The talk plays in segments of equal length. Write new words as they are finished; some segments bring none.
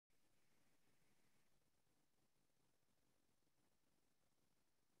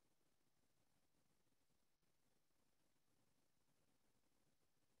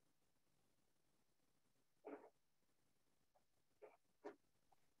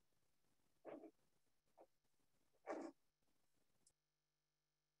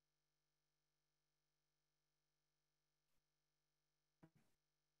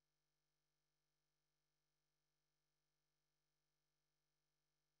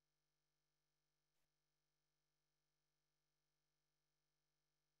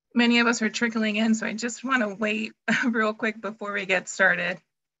Many of us are trickling in, so I just want to wait real quick before we get started.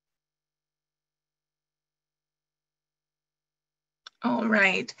 All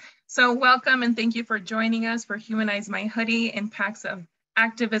right, so welcome and thank you for joining us for Humanize My Hoodie, Impacts of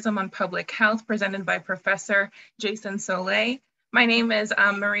Activism on Public Health, presented by Professor Jason Sole. My name is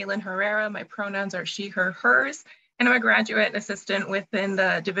Marie-Lynn Herrera. My pronouns are she, her, hers, and I'm a graduate assistant within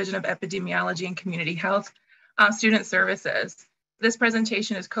the Division of Epidemiology and Community Health Student Services. This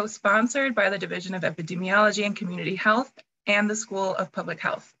presentation is co-sponsored by the Division of Epidemiology and Community Health and the School of Public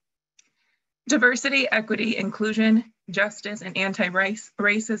Health. Diversity, equity, inclusion, justice, and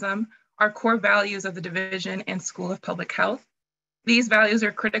anti-racism are core values of the Division and School of Public Health. These values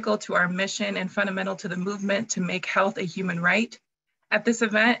are critical to our mission and fundamental to the movement to make health a human right. At this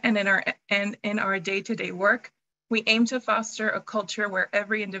event and in our day-to-day work, we aim to foster a culture where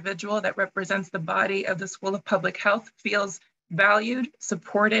every individual that represents the body of the School of Public Health feels valued,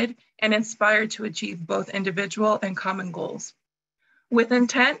 supported, and inspired to achieve both individual and common goals. With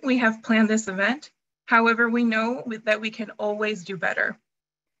intent, we have planned this event. However, we know that we can always do better.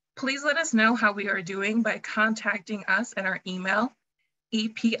 Please let us know how we are doing by contacting us at our email,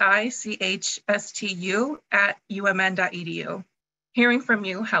 epichstu@umn.edu. Hearing from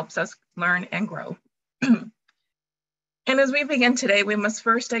you helps us learn and grow. And as we begin today, we must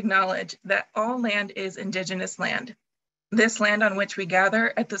first acknowledge that all land is Indigenous land. This land on which we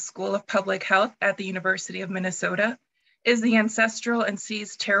gather at the School of Public Health at the University of Minnesota is the ancestral and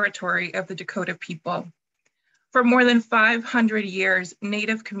seized territory of the Dakota people. For more than 500 years,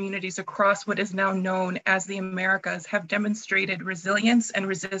 Native communities across what is now known as the Americas have demonstrated resilience and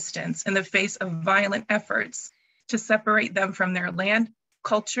resistance in the face of violent efforts to separate them from their land,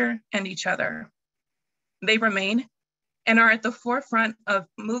 culture, and each other. They remain and are at the forefront of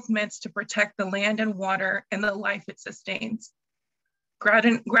movements to protect the land and water and the life it sustains.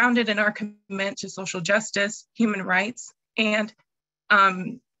 Grounded in our commitment to social justice, human rights, and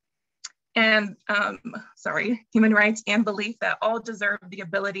human rights and belief that all deserve the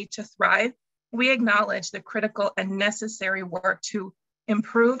ability to thrive, we acknowledge the critical and necessary work to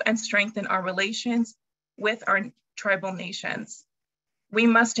improve and strengthen our relations with our tribal nations. We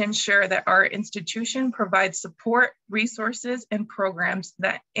must ensure that our institution provides support, resources, and programs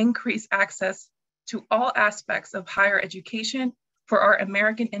that increase access to all aspects of higher education for our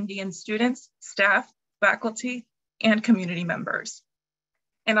American Indian students, staff, faculty, and community members.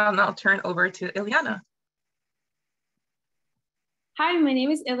 And I'll now turn over to Ileana. Hi, my name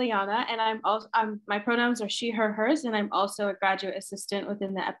is Ileana, and my pronouns are she, her, hers, and I'm also a graduate assistant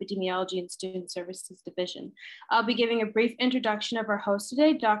within the Epidemiology and Student Services Division. I'll be giving a brief introduction of our host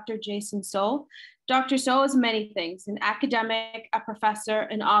today, Dr. Jason Sole. Dr. Sole is many things: an academic, a professor,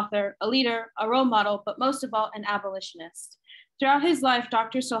 an author, a leader, a role model, but most of all, an abolitionist. Throughout his life,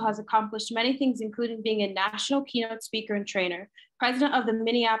 Dr. Sole has accomplished many things, including being a national keynote speaker and trainer, president of the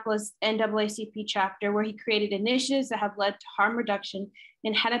Minneapolis NAACP chapter, where he created initiatives that have led to harm reduction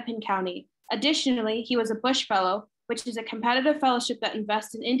in Hennepin County. Additionally, he was a Bush Fellow, which is a competitive fellowship that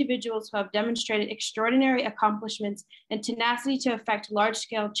invests in individuals who have demonstrated extraordinary accomplishments and tenacity to effect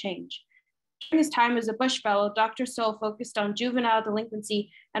large-scale change. During his time as a Bush Fellow, Dr. Sole focused on juvenile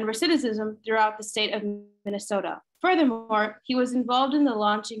delinquency and recidivism throughout the state of Minnesota. Furthermore, he was involved in the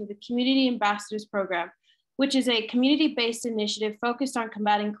launching of the Community Ambassadors Program, which is a community-based initiative focused on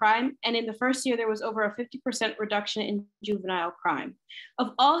combating crime. And in the first year, there was over a 50% reduction in juvenile crime.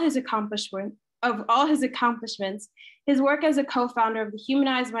 Of all his accomplishments, his work as a co-founder of the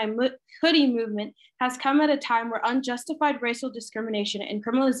Humanize My Hoodie movement has come at a time where unjustified racial discrimination and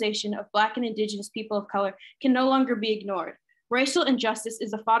criminalization of Black and Indigenous people of color can no longer be ignored. Racial injustice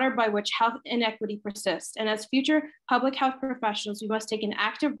is the fodder by which health inequity persists, and as future public health professionals, we must take an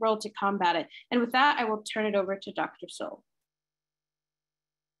active role to combat it. And with that, I will turn it over to Dr. Sole.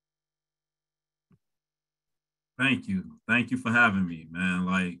 Thank you. Thank you for having me, man.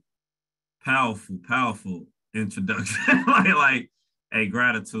 Like, powerful introduction. Hey,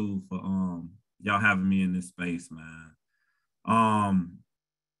 gratitude for y'all having me in this space, man.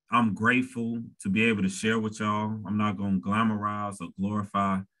 I'm grateful to be able to share with y'all. I'm not going to glamorize or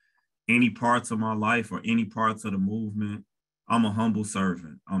glorify any parts of my life or any parts of the movement. I'm a humble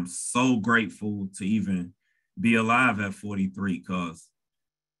servant. I'm so grateful to even be alive at 43, because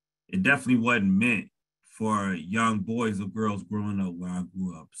it definitely wasn't meant for young boys or girls growing up where I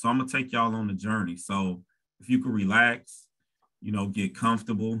grew up. So I'm going to take y'all on the journey. So if you could relax, get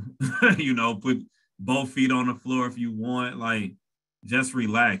comfortable, put both feet on the floor if you want, just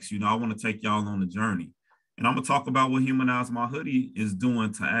relax. I want to take y'all on the journey. And I'm going to talk about what Humanize My Hoodie is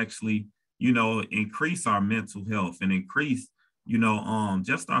doing to actually, increase our mental health and increase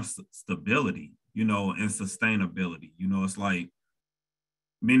just our stability, and sustainability. It's like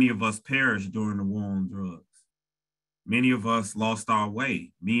many of us perished during the war on drugs. Many of us lost our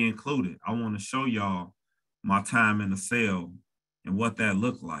way, me included. I want to show y'all my time in the cell and what that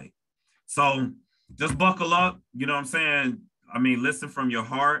looked like. So just buckle up, you know what I'm saying? I mean, listen from your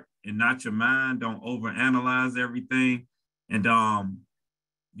heart and not your mind. Don't overanalyze everything. And, I'm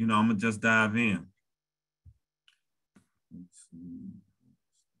going to just dive in. Let's see.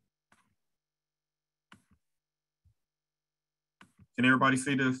 Can everybody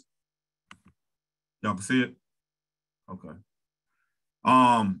see this? Y'all can see it? Okay.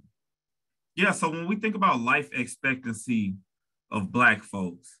 Yeah, so when we think about life expectancy of Black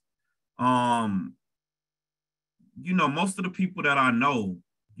folks, most of the people that I know,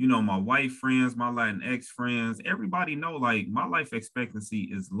 my white friends, my Latinx friends, everybody know like my life expectancy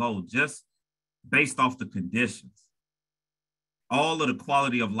is low just based off the conditions. All of the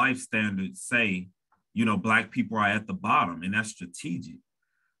quality of life standards say, Black people are at the bottom, and that's strategic.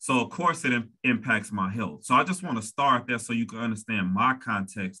 So of course it impacts my health. So I just want to start there so you can understand my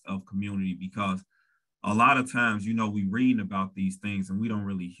context of community, because a lot of times, we reading about these things and we don't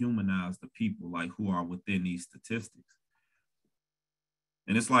really humanize the people like who are within these statistics.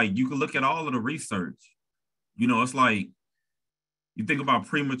 And it's like, you can look at all of the research, it's like, you think about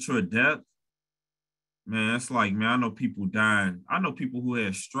premature death, man, it's like, man, I know people dying. I know people who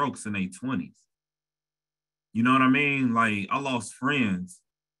had strokes in their 20s. You know what I mean? Like, I lost friends,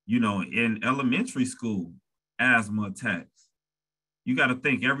 in elementary school, asthma attacks. You got to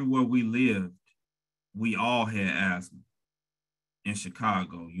think everywhere we lived, we all had asthma. In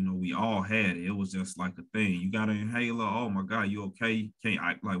Chicago, we all had it. It was just like a thing. You got an inhaler. Oh my God, you okay?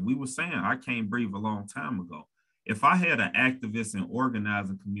 Like we were saying, I can't breathe a long time ago. If I had an activist and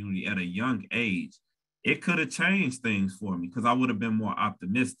organizing community at a young age, it could have changed things for me because I would have been more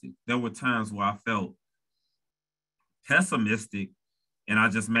optimistic. There were times where I felt pessimistic and I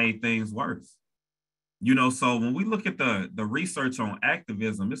just made things worse. So when we look at the research on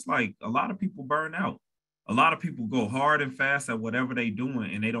activism, it's like a lot of people burn out. A lot of people go hard and fast at whatever they're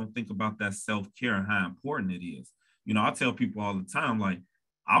doing, and they don't think about that self-care and how important it is. I tell people all the time, like,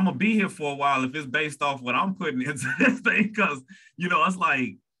 I'm going to be here for a while if it's based off what I'm putting into this thing, because, it's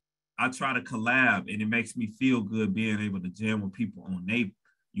like I try to collab, and it makes me feel good being able to jam with people on their,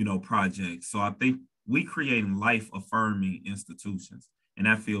 projects. So I think we creating life-affirming institutions, and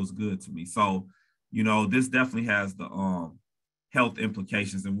that feels good to me. So, this definitely has the health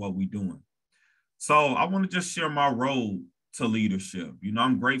implications in what we're doing. So I want to just share my road to leadership.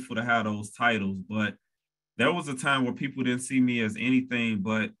 I'm grateful to have those titles, but there was a time where people didn't see me as anything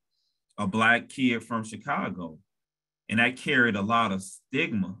but a Black kid from Chicago. And that carried a lot of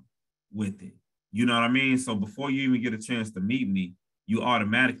stigma with it. You know what I mean? So before you even get a chance to meet me, you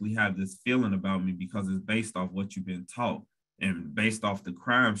automatically have this feeling about me because it's based off what you've been taught and based off the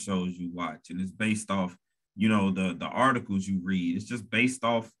crime shows you watch. And it's based off, the articles you read. It's just based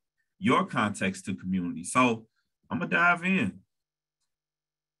off your context to community. So I'm gonna dive in.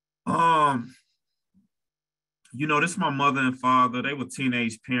 This is my mother and father. They were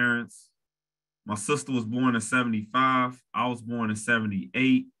teenage parents. My sister was born in 75. I was born in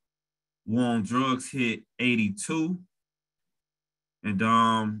 78. War on drugs hit 82. And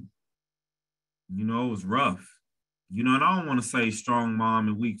it was rough. And I don't want to say strong mom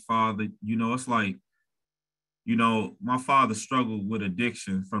and weak father. It's like, my father struggled with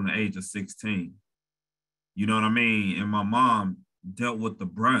addiction from the age of 16. You know what I mean? And my mom dealt with the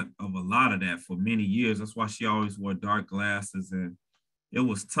brunt of a lot of that for many years. That's why she always wore dark glasses, and it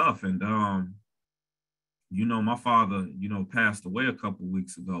was tough. And, my father, passed away a couple of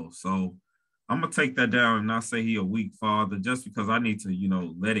weeks ago. So I'm going to take that down and not say he a weak father just because I need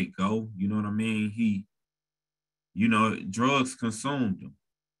to, let it go. You know what I mean? He, drugs consumed him.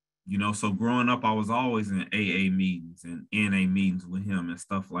 So growing up, I was always in AA meetings and NA meetings with him and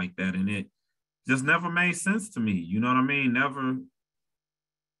stuff like that. And it just never made sense to me. You know what I mean?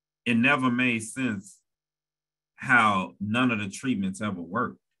 It never made sense how none of the treatments ever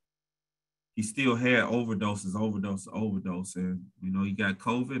worked. He still had overdoses. And, he got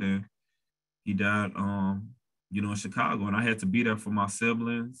COVID and he died, in Chicago. And I had to be there for my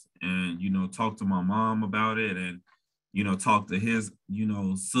siblings and, talk to my mom about it and, talk to his,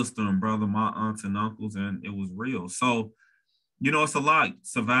 sister and brother, my aunts and uncles, and it was real. So, it's a lot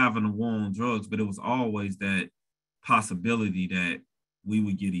surviving the war on drugs, but it was always that possibility that we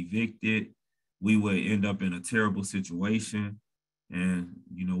would get evicted, we would end up in a terrible situation, and,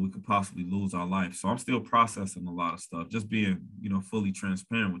 we could possibly lose our life. So I'm still processing a lot of stuff, just being, fully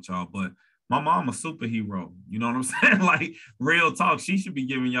transparent with y'all. But my mom a superhero. You know what I'm saying? Like, real talk. She should be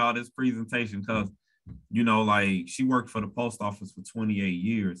giving y'all this presentation because, you know, like, she worked for the post office for 28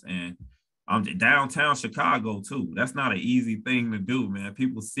 years, and I'm downtown Chicago too. That's not an easy thing to do, man.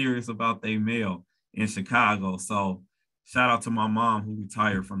 People serious about their mail in Chicago. So shout out to my mom who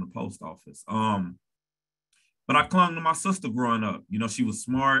retired from the post office. But I clung to my sister growing up. You know, she was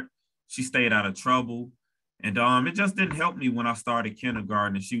smart. She stayed out of trouble. And it just didn't help me when I started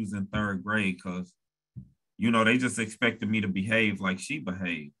kindergarten and she was in third grade because, you know, they just expected me to behave like she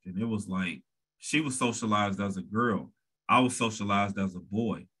behaved. And it was like, she was socialized as a girl. I was socialized as a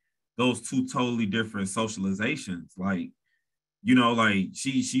boy. Those two totally different socializations. Like, you know, like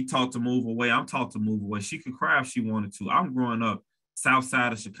she taught to move away. I'm taught to move away. She could cry if she wanted to. I'm growing up south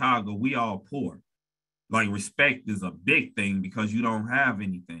side of Chicago. We all poor. Like, respect is a big thing because you don't have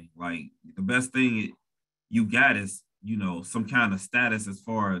anything. Like, the best thing you got is, you know, some kind of status as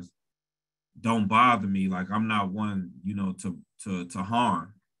far as don't bother me. Like, I'm not one, you know, to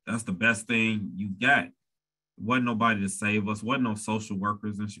harm. That's the best thing you got. Wasn't nobody to save us. Wasn't no social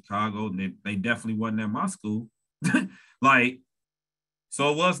workers in Chicago. They definitely wasn't at my school. Like,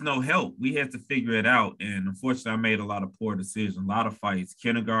 so it was no help. We had to figure it out. And unfortunately, I made a lot of poor decisions, a lot of fights.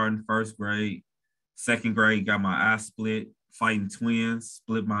 Kindergarten, first grade, second grade, got my eye split, fighting twins,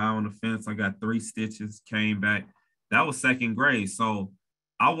 split my eye on the fence. I got 3 stitches, came back. That was second grade. So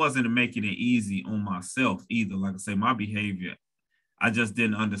I wasn't making it easy on myself either. Like I say, my behavior, I just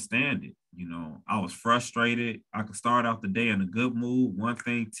didn't understand it. You know, I was frustrated. I could start out the day in a good mood. One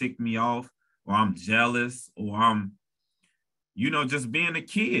thing ticked me off, or I'm jealous, or I'm, you know, just being a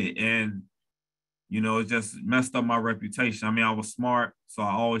kid. And, you know, it just messed up my reputation. I mean, I was smart, so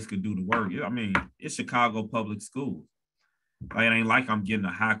I always could do the work. I mean, it's Chicago public schools. Like, it ain't like I'm getting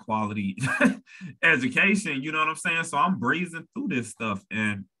a high quality education, you know what I'm saying? So I'm breezing through this stuff.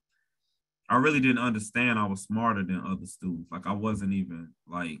 And I really didn't understand I was smarter than other students. Like, I wasn't even,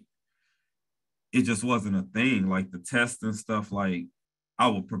 like, it just wasn't a thing. Like, the tests and stuff, like, I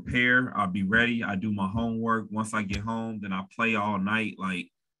would prepare, I'd be ready, I do my homework. Once I get home, then I play all night. Like,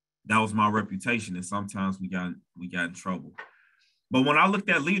 that was my reputation. And sometimes we got in trouble. But when I looked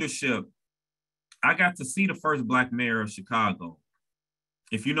at leadership, I got to see the first Black mayor of Chicago.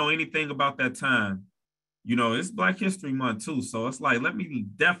 If you know anything about that time, you know, it's Black History Month too. So it's like, let me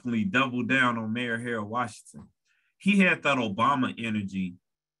definitely double down on Mayor Harold Washington. He had that Obama energy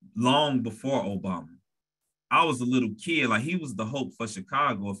long before Obama. I was a little kid, like, he was the hope for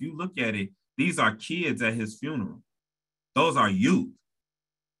Chicago. If you look at it, these are kids at his funeral. Those are youth.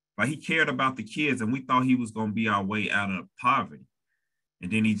 Like, he cared about the kids, and we thought he was going to be our way out of poverty.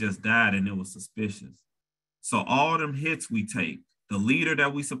 And then he just died, and it was suspicious. So all them hits we take, the leader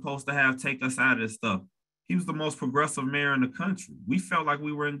that we supposed to have take us out of this stuff, he was the most progressive mayor in the country. We felt like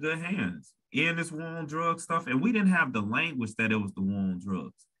we were in good hands in this war on drugs stuff, and we didn't have the language that it was the war on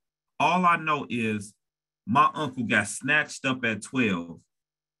drugs. All I know is my uncle got snatched up at 12,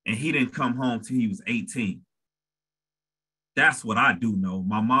 and he didn't come home till he was 18. That's what I do know.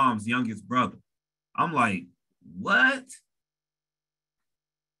 My mom's youngest brother. I'm like, what?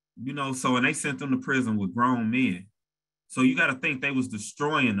 You know, so, and they sent them to prison with grown men. So you got to think they was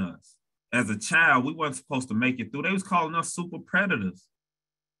destroying us. As a child, we wasn't supposed to make it through. They was calling us super predators.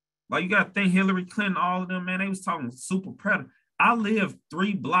 Like, you got to think Hillary Clinton, all of them, man, they was talking super predator. I lived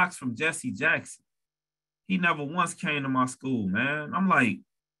 3 blocks from Jesse Jackson. He never once came to my school, man. I'm like,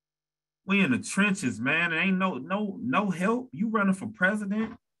 we in the trenches, man. There ain't no help. You running for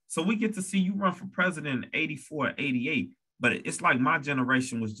president. So we get to see you run for president in 84, 88. But it's like my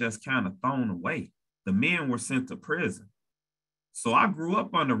generation was just kind of thrown away. The men were sent to prison. So I grew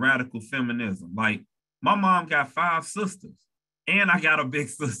up under radical feminism. Like, my mom got 5 sisters, and I got a big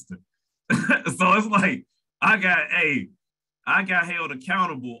sister. So it's like, I got held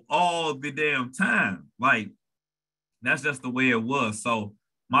accountable all the damn time. Like, that's just the way it was. So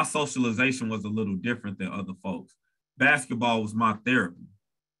my socialization was a little different than other folks. Basketball was my therapy.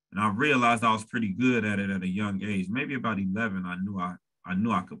 And I realized I was pretty good at it at a young age. Maybe about 11, I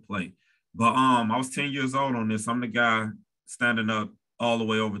knew I could play. But I was 10 years old on this. I'm the guy standing up all the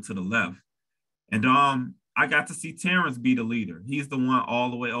way over to the left. And I got to see Terrence be the leader. He's the one all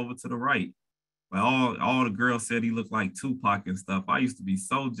the way over to the right. Like, all the girls said he looked like Tupac and stuff. I used to be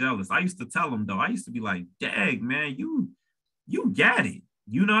so jealous. I used to tell him, though, I used to be like, dang, man, you got it.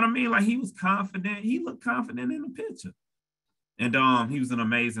 You know what I mean? Like, he was confident. He looked confident in the picture. And he was an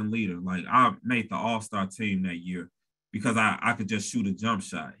amazing leader. Like, I made the all-star team that year because I could just shoot a jump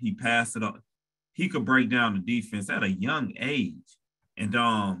shot. He passed it up. He could break down the defense at a young age. And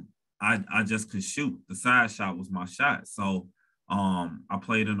I just could shoot. The side shot was my shot. So I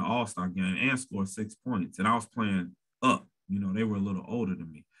played in the All-Star game and scored 6 points, and I was playing up. You know, they were a little older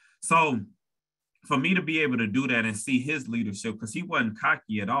than me. So for me to be able to do that and see his leadership, because he wasn't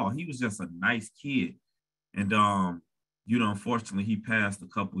cocky at all. He was just a nice kid. And, you know, unfortunately, he passed a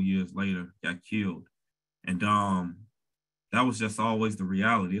couple years later, got killed. And that was just always the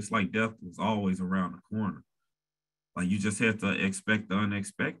reality. It's like death was always around the corner. Like, you just had to expect the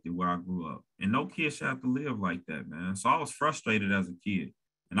unexpected where I grew up. And no kid should have to live like that, man. So I was frustrated as a kid,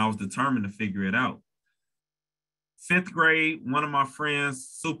 and I was determined to figure it out. 5th grade, one of my friends,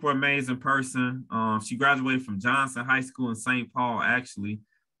 super amazing person. She graduated from Johnson High School in St. Paul, actually.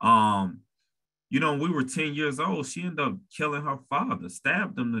 You know, when we were 10 years old, she ended up killing her father,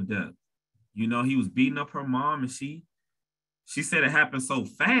 stabbed him to death. You know, he was beating up her mom, and she said it happened so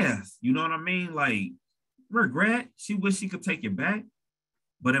fast. You know what I mean? Like, regret. She wished she could take it back.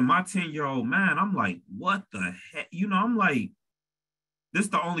 But in my 10-year-old mind, I'm like, what the heck? You know, I'm like, this is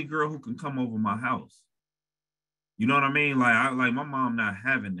the only girl who can come over my house. You know what I mean? Like, my mom not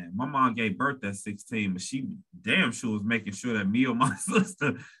having that. My mom gave birth at 16, but she damn sure was making sure that me or my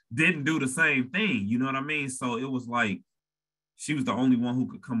sister didn't do the same thing. You know what I mean? So it was like, she was the only one who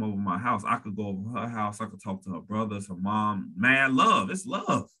could come over my house. I could go over her house. I could talk to her brothers, her mom. Mad love. It's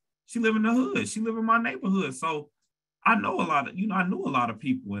love. She live in the hood. She live in my neighborhood. So I know a lot of, you know, I knew a lot of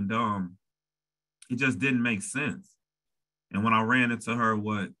people, and it just didn't make sense. And when I ran into her,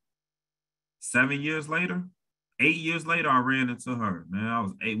 7 years later, 8 years later, I ran into her,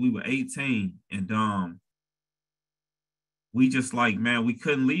 man. We were 18, and we just like, man, we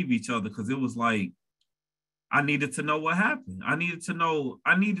couldn't leave each other, because it was like, I needed to know what happened. I needed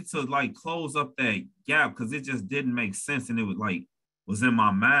to like close up that gap, because it just didn't make sense. And it was in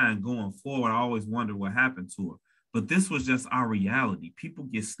my mind going forward. I always wondered what happened to her. But this was just our reality. People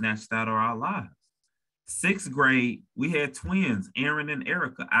get snatched out of our lives. 6th grade, we had twins, Aaron and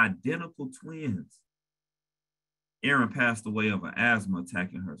Erica, identical twins. Aaron passed away of an asthma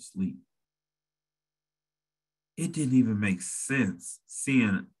attack in her sleep. It didn't even make sense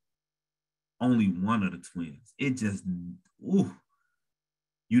seeing only one of the twins. It just, ooh,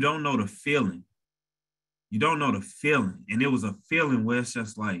 you don't know the feeling. You don't know the feeling. And it was a feeling where it's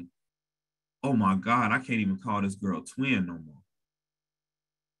just like, oh my God, I can't even call this girl twin no more.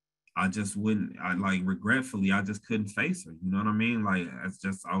 I just wouldn't, regretfully, I just couldn't face her. You know what I mean? Like,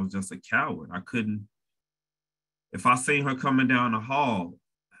 I was just a coward. I couldn't, if I seen her coming down the hall,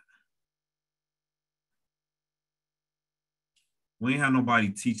 we ain't had nobody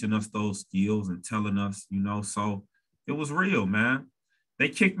teaching us those skills and telling us, you know, so it was real, man. They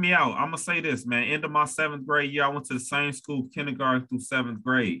kicked me out. I'm gonna say this, man. End of my 7th grade year, I went to the same school, kindergarten through 7th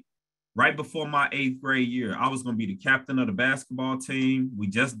grade. Right before my 8th grade year, I was gonna be the captain of the basketball team. We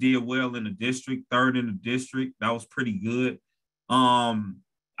just did well in the district, 3rd in the district. That was pretty good.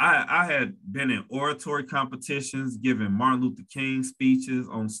 I had been in oratory competitions, giving Martin Luther King speeches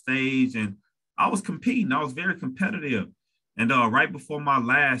on stage, and I was competing. I was very competitive. And right before my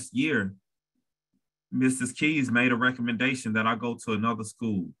last year, Mrs. Keys made a recommendation that I go to another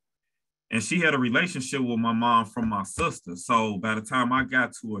school. And she had a relationship with my mom from my sister. So by the time I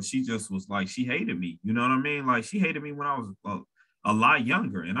got to her, she just was like, she hated me. You know what I mean? Like, she hated me when I was a lot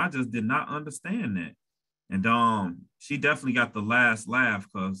younger. And I just did not understand that. And she definitely got the last laugh,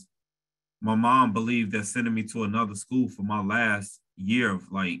 because my mom believed that sending me to another school for my last year of,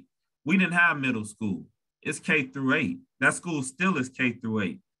 like, we didn't have middle school. It's K through 8. That school still is K through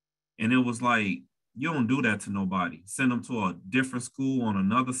 8. And it was like, you don't do that to nobody. Send them to a different school on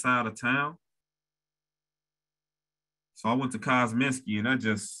another side of town. So I went to Kosminski, and it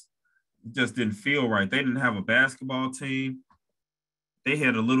just didn't feel right. They didn't have a basketball team. They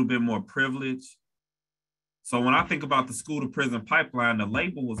had a little bit more privilege. So when I think about the school to prison pipeline, the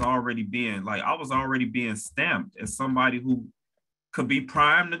label was already being, like, I was already being stamped as somebody who could be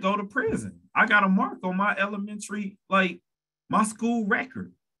primed to go to prison. I got a mark on my elementary, like, my school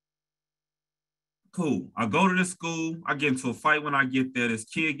record. Cool. I go to this school. I get into a fight when I get there. This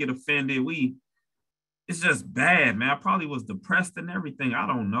kid get offended. It's just bad, man. I probably was depressed and everything. I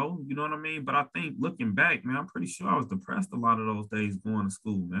don't know. You know what I mean? But I think looking back, man, I'm pretty sure I was depressed a lot of those days going to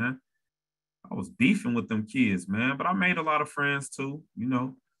school, man. I was beefing with them kids, man. But I made a lot of friends too, you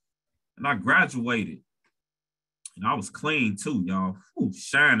know. And I graduated. And I was clean too, y'all. Whew,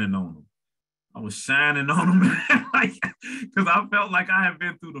 shining on them. I was shining on them, man. Like, because I felt like I had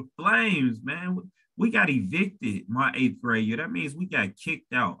been through the flames, man. We got evicted my 8th grade year. That means we got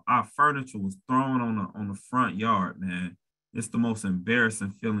kicked out. Our furniture was thrown on the front yard, man. It's the most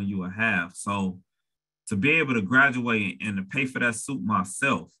embarrassing feeling you will have. So to be able to graduate and to pay for that suit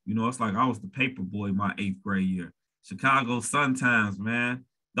myself, you know, it's like I was the paper boy my 8th grade year. Chicago Sun-Times, man.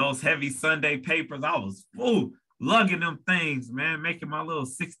 Those heavy Sunday papers, I was lugging them things, man, making my little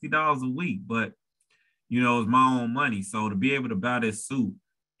 $60 a week. But, you know, it was my own money. So to be able to buy this suit,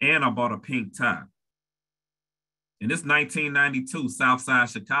 and I bought a pink tie. And this 1992 Southside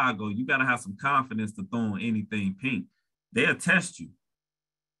Chicago, you got to have some confidence to throw on anything pink. They'll test you.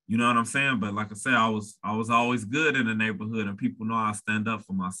 You know what I'm saying? But like I said, I was always good in the neighborhood, and people know I stand up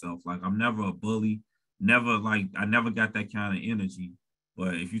for myself. Like, I'm never a bully, I never got that kind of energy.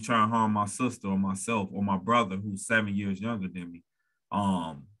 But if you try to harm my sister or myself or my brother who's 7 years younger than me,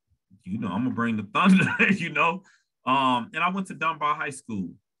 you know, I'm gonna bring the thunder, you know. And I went to Dunbar High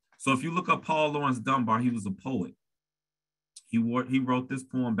School. So if you look up Paul Laurence Dunbar, he was a poet. He wrote this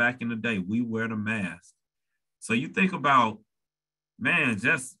poem back in the day, "We Wear the Mask." So you think about, man,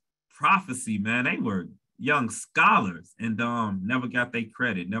 just prophecy, man. They were young scholars and never got their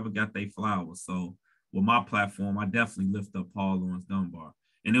credit, never got their flowers. So with my platform, I definitely lift up Paul Laurence Dunbar.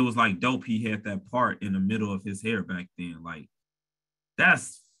 And it was like dope he had that part in the middle of his hair back then. Like,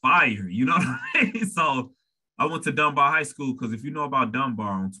 that's fire, you know what I mean? So I went to Dunbar High School because if you know about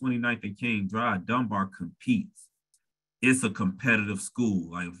Dunbar, on 29th and King Drive, Dunbar competes. It's a competitive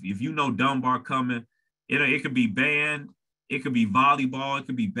school. Like, if you know Dunbar coming, it could be band, it could be volleyball, it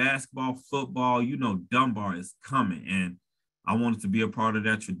could be basketball, football. You know Dunbar is coming, and I wanted to be a part of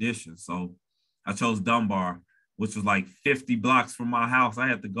that tradition. So I chose Dunbar, which was like 50 blocks from my house. I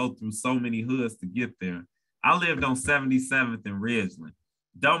had to go through so many hoods to get there. I lived on 77th and Ridgeland.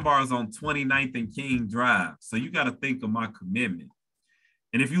 Dunbar is on 29th and King Drive. So you got to think of my commitment.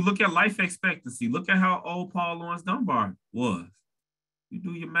 And if you look at life expectancy, look at how old Paul Laurence Dunbar was. You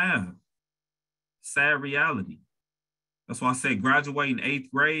do your math. Sad reality. That's why I say graduating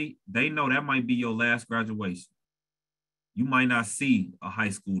 8th grade, they know that might be your last graduation. You might not see a high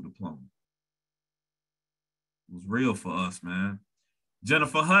school diploma. It was real for us, man.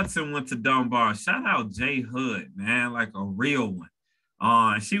 Jennifer Hudson went to Dunbar. Shout out Jay Hood, man, like a real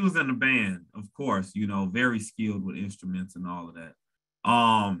one. She was in the band, of course, you know, very skilled with instruments and all of that.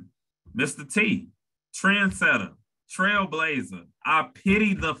 Mr. T, trendsetter, trailblazer. I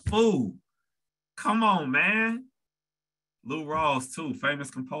pity the fool. Come on, man. Lou Rawls, too, famous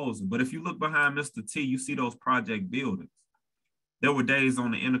composer. But if you look behind Mr. T, you see those project buildings. There were days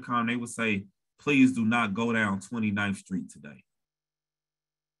on the intercom, they would say, "Please do not go down 29th Street today."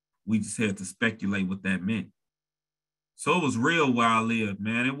 We just had to speculate what that meant. So it was real where I lived,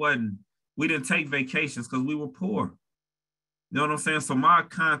 man. We didn't take vacations because we were poor. You know what I'm saying? So my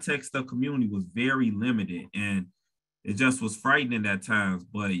context of community was very limited, and it just was frightening at times.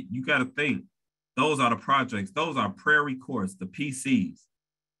 But you got to think, those are the projects. Those are prairie courts, the PCs.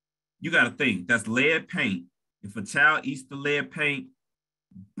 You got to think, that's lead paint. If a child eats the lead paint,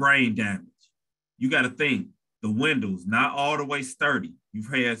 brain damage. You got to think, the windows, not all the way sturdy. You've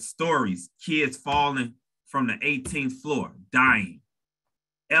had stories, kids falling from the 18th floor, dying.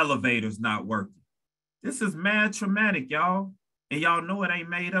 Elevators not working. This is mad traumatic, y'all. And y'all know it ain't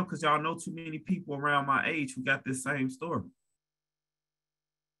made up because y'all know too many people around my age who got this same story.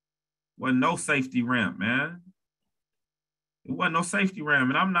 Wasn't no safety ramp, man. It wasn't no safety ramp.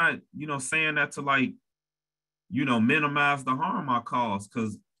 And I'm not, you know, saying that to like, you know, minimize the harm I caused,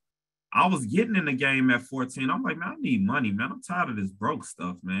 because I was getting in the game at 14. I'm like, man, I need money, man. I'm tired of this broke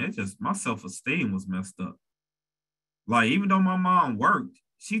stuff, man. It just, my self-esteem was messed up. Like, even though my mom worked,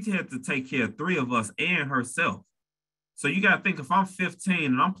 she had to take care of 3 of us and herself. So you got to think, if I'm 15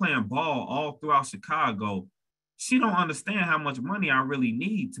 and I'm playing ball all throughout Chicago, she don't understand how much money I really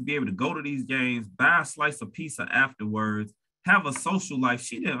need to be able to go to these games, buy a slice of pizza afterwards, have a social life.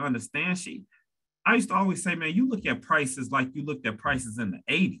 She didn't understand. I used to always say, man, you look at prices like you looked at prices in the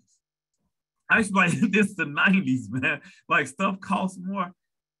 80s. I used to like, this the 90s, man. Like, stuff costs more.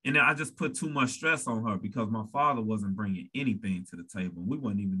 And then I just put too much stress on her because my father wasn't bringing anything to the table. We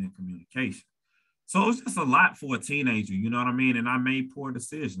weren't even in communication. So it was just a lot for a teenager, you know what I mean? And I made poor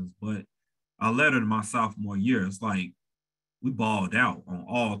decisions, but I led her to my sophomore year. It's like, we balled out on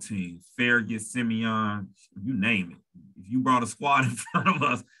all teams. Farragut, Simeon, you name it. If you brought a squad in front of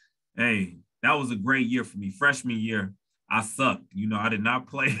us, hey, that was a great year for me. Freshman year, I sucked. You know, I did not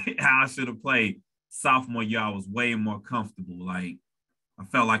play how I should have played. Sophomore year, I was way more comfortable. Like, I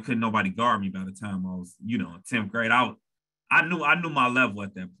felt like couldn't nobody guard me by the time I was, you know, in 10th grade. I knew my level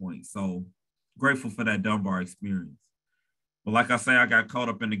at that point. So grateful for that Dunbar experience. But like I say, I got caught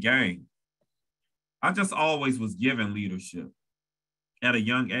up in the game. I just always was given leadership at a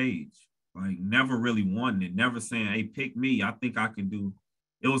young age. Like, never really wanting it, never saying, hey, pick me, I think I can do.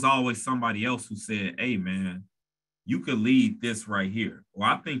 It was always somebody else who said, hey, man, you could lead this right here. Or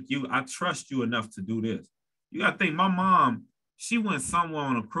I trust you enough to do this. You got to think, my mom, she went somewhere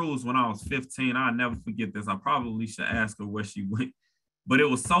on a cruise when I was 15. I'll never forget this. I probably should ask her where she went. But it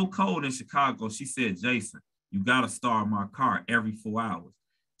was so cold in Chicago. She said, Jason, you got to start my car every 4 hours.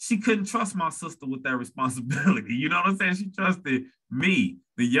 She couldn't trust my sister with that responsibility. You know what I'm saying? She trusted me,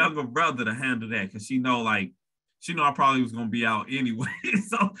 the younger brother, to handle that because she know I probably was going to be out anyway.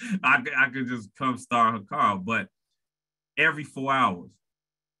 So I could just come start her car. But every 4 hours,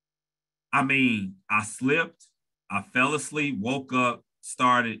 I mean, I slipped, I fell asleep, woke up,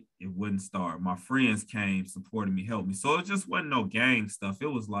 started, it wouldn't start. My friends came, supported me, helped me. So it just wasn't no gang stuff. It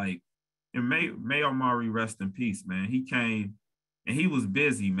was like, and May Omari rest in peace, man. He came and he was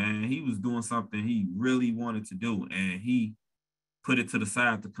busy, man. He was doing something he really wanted to do. And he put it to the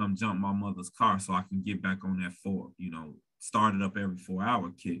side to come jump my mother's car so I can get back on that started up every 4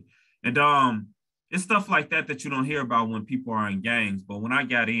 hour kid. And it's stuff like that you don't hear about when people are in gangs. But when I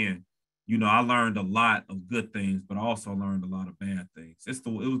got in, I learned a lot of good things, but I also learned a lot of bad things. It was the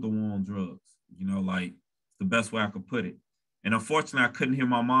war on drugs, like the best way I could put it. And unfortunately, I couldn't hear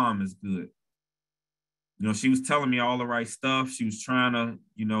my mom as good. She was telling me all the right stuff. She was trying to,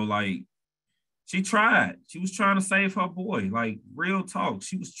 she tried. She was trying to save her boy, like real talk.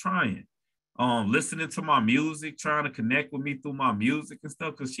 She was trying, listening to my music, trying to connect with me through my music and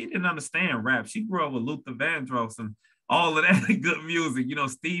stuff, because she didn't understand rap. She grew up with Luther Vandross and all of that good music,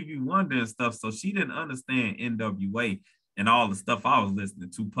 Stevie Wonder and stuff. So she didn't understand NWA and all the stuff I was listening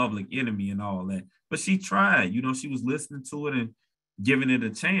to, Public Enemy and all that. But she tried, she was listening to it and giving it a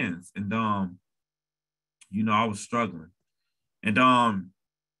chance. And, I was struggling. And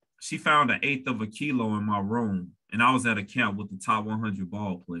she found 1/8 of a kilo in my room. And I was at a camp with the top 100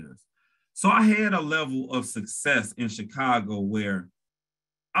 ball players. So I had a level of success in Chicago where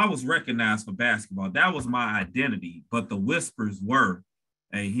I was recognized for basketball. That was my identity. But the whispers were,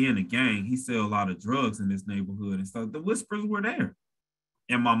 hey, he in a gang. He sell a lot of drugs in this neighborhood and stuff. The whispers were there.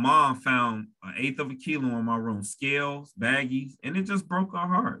 And my mom found 1/8 of a kilo in my room, scales, baggies, and it just broke her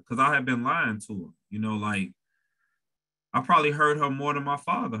heart because I had been lying to her. I probably hurt her more than my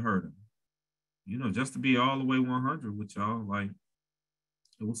father hurt her. Just to be all the way 100 with y'all, it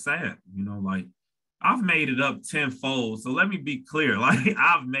was sad. I've made it up tenfold. So let me be clear.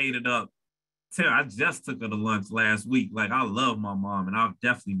 I've made it up. I just took her to lunch last week. I love my mom and I've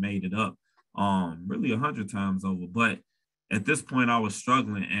definitely made it up really 100 times over. But at this point I was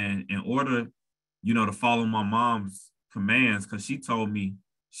struggling. And in order, to follow my mom's commands, because she told me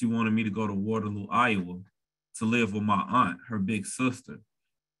she wanted me to go to Waterloo, Iowa to live with my aunt, her big sister.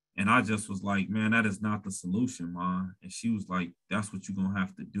 And I just was like, man, that is not the solution, Mom. And she was like, that's what you're going to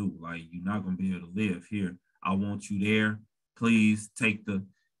have to do. You're not going to be able to live here. I want you there. Please take the...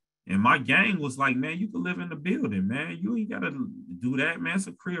 And my gang was like, man, you can live in the building, man. You ain't got to do that, man. It's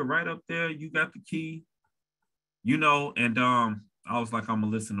a crib right up there. You got the key, And I was like, I'm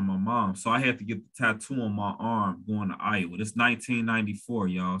going to listen to my mom. So I had to get the tattoo on my arm going to Iowa. It's 1994,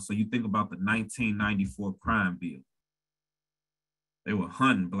 y'all. So you think about the 1994 crime bill. They were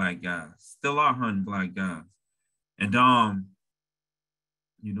hunting black guys, still are hunting black guys. And,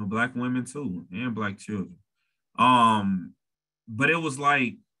 black women too, and black children. But it was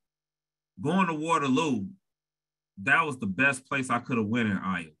like going to Waterloo, that was the best place I could have went in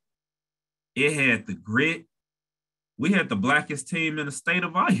Iowa. It had the grit. We had the blackest team in the state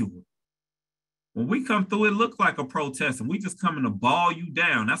of Iowa. When we come through, it looked like a protest and we just coming to ball you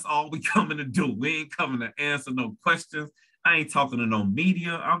down. That's all we coming to do. We ain't coming to answer no questions. I ain't talking to no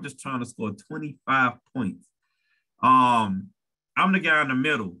media. I'm just trying to score 25 points. I'm the guy in the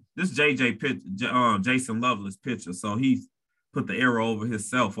middle. This Jason Lovelace picture. So he put the arrow over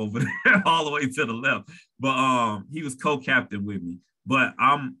himself over there all the way to the left. But he was co-captain with me. But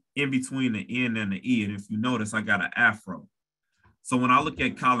I'm in between the N and the E. And if you notice, I got an afro. So when I look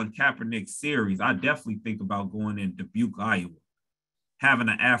at Colin Kaepernick's series, I definitely think about going in Dubuque, Iowa. Having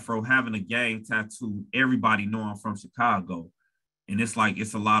an afro, having a gang tattoo, everybody know I'm from Chicago. And it's like,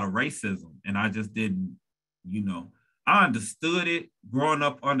 it's a lot of racism. And I just didn't, I understood it growing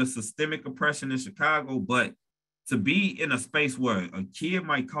up under systemic oppression in Chicago, but to be in a space where a kid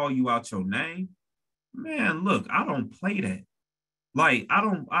might call you out your name, man, look, I don't play that. I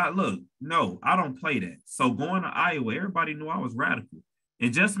don't play that. So going to Iowa, everybody knew I was radical.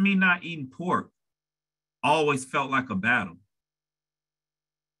 And just me not eating pork always felt like a battle.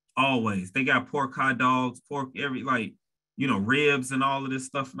 Always. They got pork hot dogs, pork ribs and all of this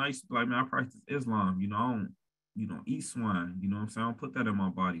stuff. And I used to be like, man, I practice Islam. I don't eat swine. You know what I'm saying? I don't put that in my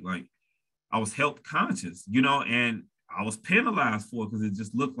body. I was health conscious, and I was penalized for it because it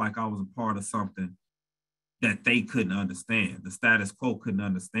just looked like I was a part of something that they couldn't understand. The status quo couldn't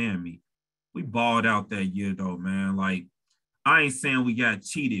understand me. we balled out that year though, man. Like, I ain't saying we got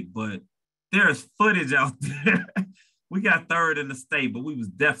cheated, but there's footage out there. We got third in the state, but we was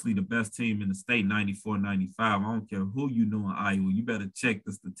definitely the best team in the state, 94, 95. I don't care who you know in Iowa. You better check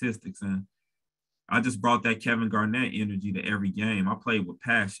the statistics. And I just brought that Kevin Garnett energy to every game. I played with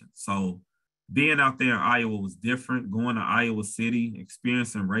passion. So being out there in Iowa was different. Going to Iowa City,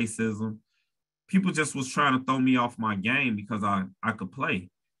 experiencing racism. People just was trying to throw me off my game because I could play.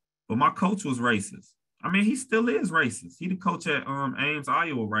 But my coach was racist. I mean, he still is racist. He the coach at Ames,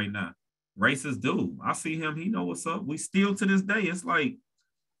 Iowa right now. Racist dude. I see him. He know what's up. We still to this day. It's like,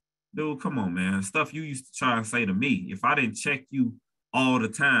 dude, come on, man. Stuff you used to try and say to me. If I didn't check you all the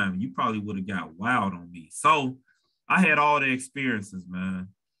time, you probably would have got wild on me. So I had all the experiences, man.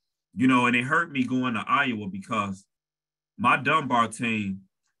 You know, and it hurt me going to Iowa because my Dunbar team,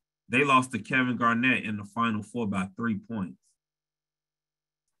 they lost to Kevin Garnett in the Final Four by 3 points.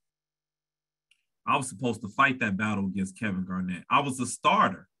 I was supposed to fight that battle against Kevin Garnett. I was a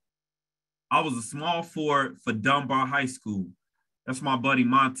starter. I was a small forward for Dunbar High School. That's my buddy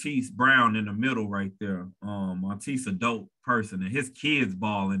Monteith Brown in the middle right there. Monteith's a dope person, and his kids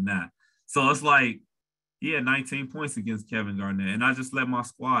balling that. So it's like, he had 19 points against Kevin Garnett, and I just let my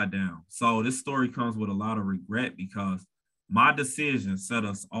squad down. So this story comes with a lot of regret because my decision set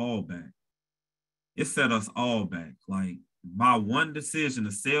us all back. It set us all back. Like, my one decision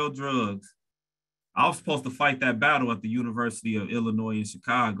to sell drugs, I was supposed to fight that battle at the University of Illinois in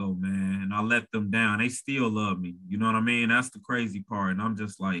Chicago, man, and I let them down. They still love me. You know what I mean? That's the crazy part. And I'm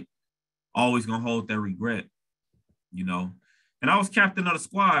just like, always going to hold that regret, you know? And I was captain of the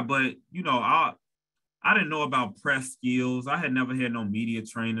squad, but, you know, I didn't know about press skills. I had never had no media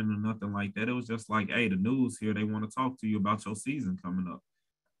training or nothing like that. It was just like, hey, the news here, they want to talk to you about your season coming up.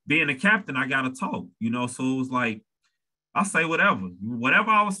 Being a captain, I got to talk, you know? So it was like, I say whatever.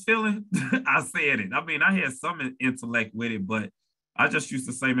 Whatever I was feeling, I said it. I mean, I had some intellect with it, but I just used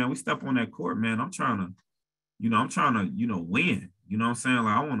to say, man, we step on that court, man. I'm trying to, win. You know what I'm saying?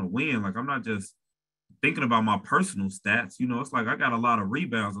 Like, I want to win. Like, I'm not just thinking about my personal stats. You know, it's like I got a lot of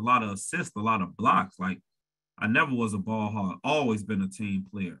rebounds, a lot of assists, a lot of blocks. Like, I never was a ball hog. Always been a team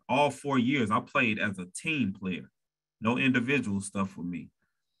player. All 4 years, I played as a team player. No individual stuff for me.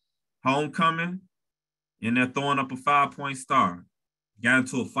 Homecoming, and they're throwing up a 5-point star. Got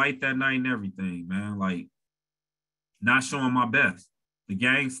into a fight that night and everything, man. Like, not showing my best. The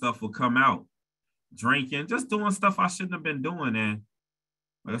gang stuff will come out. Drinking, just doing stuff I shouldn't have been doing. And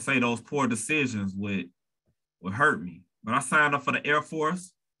like I say, those poor decisions would hurt me. But I signed up for the Air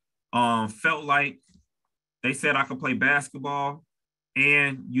Force. Felt like they said I could play basketball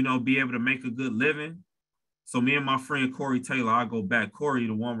and, be able to make a good living. So me and my friend Corey Taylor, I go back. Corey,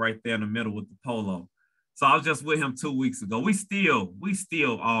 the one right there in the middle with the polo. So I was just with him 2 weeks ago. We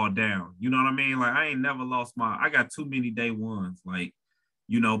still all down. You know what I mean? Like, I ain't never lost I got too many day ones. Like,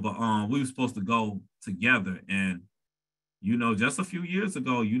 but we were supposed to go together. And, just a few years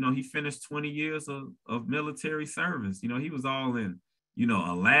ago, he finished 20 years of military service. He was all in,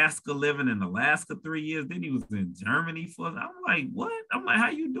 Alaska, living in Alaska 3 years. Then he was in Germany I'm like, what? I'm like, how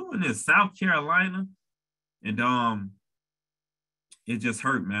you doing this? South Carolina. And it just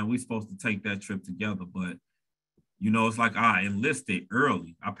hurt, man. We supposed to take that trip together, but it's like I enlisted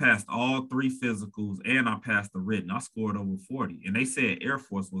early. I passed all 3 physicals and I passed the written. I scored over 40, and they said Air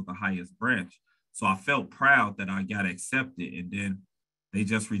Force was the highest branch. So I felt proud that I got accepted, and then they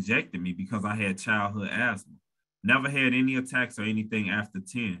just rejected me because I had childhood asthma. Never had any attacks or anything after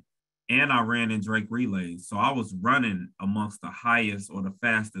 10. And I ran in Drake relays. So I was running amongst the highest or the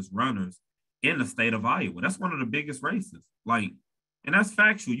fastest runners in the state of Iowa. That's one of the biggest races. Like, and that's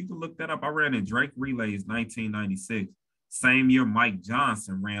factual. You can look that up. I ran in Drake Relays 1996. Same year Mike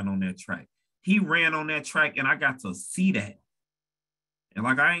Johnson ran on that track. He ran on that track, and I got to see that. And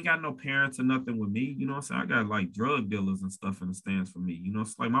like, I ain't got no parents or nothing with me. You know what I'm saying? I got like drug dealers and stuff in the stands for me.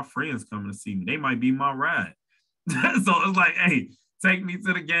 It's like my friends coming to see me. They might be my ride. So it's like, hey, take me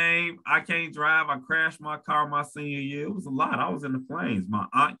to the game. I can't drive. I crashed my car my senior year. It was a lot. I was in the flames. My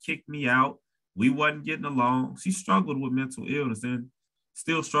aunt kicked me out. We wasn't getting along. She struggled with mental illness and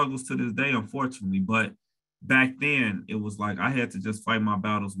still struggles to this day, unfortunately. But back then, it was like I had to just fight my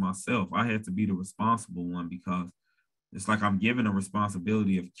battles myself. I had to be the responsible one because it's like I'm given a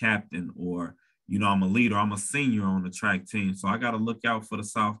responsibility of captain, or, I'm a leader. I'm a senior on the track team. So I got to look out for the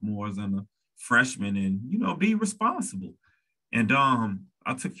sophomores and the freshmen and, be responsible. And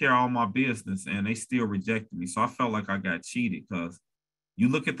I took care of all my business, and they still rejected me. So I felt like I got cheated because you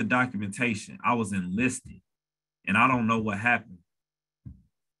look at the documentation, I was enlisted, and I don't know what happened.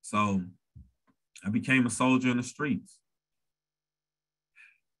 So I became a soldier in the streets.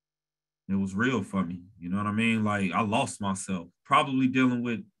 It was real for me. You know what I mean? Like I lost myself, probably dealing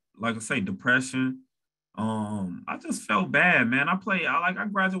with, like I say, depression. I just felt bad, man. I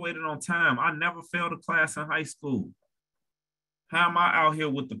graduated on time. I never failed a class in high school. How am I out here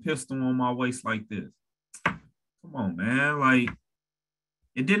with the pistol on my waist like this? Come on, man. Like,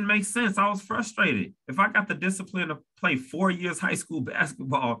 it didn't make sense. I was frustrated. If I got the discipline to play 4 years high school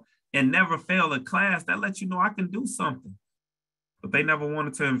basketball and never fail a class, that lets you know I can do something. But they never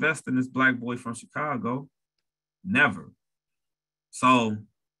wanted to invest in this black boy from Chicago. Never. So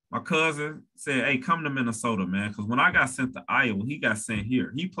my cousin said, hey, come to Minnesota, man. Because when I got sent to Iowa, he got sent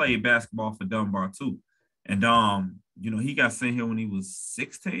here. He played basketball for Dunbar too. And he got sent here when he was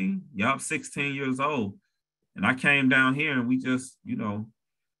 16. Yup, 16 years old. And I came down here and we just,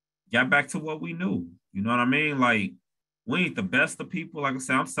 got back to what we knew. You know what I mean? Like, we ain't the best of people. Like I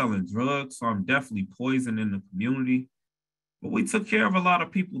said, I'm selling drugs, so I'm definitely poison in the community. But we took care of a lot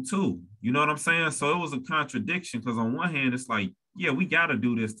of people too. You know what I'm saying? So it was a contradiction because on one hand, it's like, yeah, we got to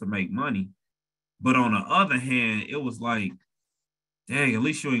do this to make money. But on the other hand, it was like, dang, at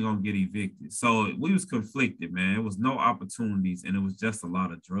least you ain't going to get evicted. So we was conflicted, man. It was no opportunities and it was just a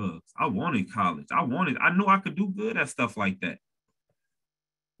lot of drugs. I wanted college. I knew I could do good at stuff like that.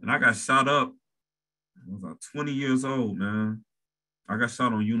 And I got shot up. I was like 20 years old, man. I got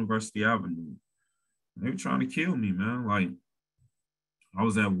shot on University Avenue. They were trying to kill me, man. Like, I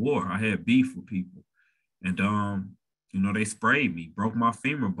was at war. I had beef with people. And, they sprayed me, broke my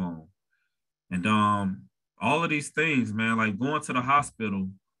femur bone. And all of these things, man, like going to the hospital,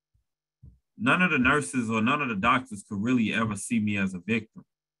 none of the nurses or none of the doctors could really ever see me as a victim.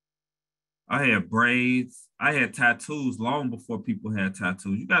 I had braids. I had tattoos long before people had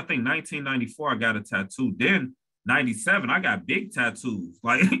tattoos. You got to think 1994, I got a tattoo. Then 97, I got big tattoos,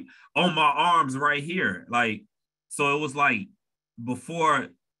 like on my arms right here. Like, so it was like before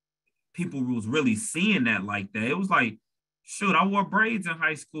people was really seeing that like that. It was like, shoot, I wore braids in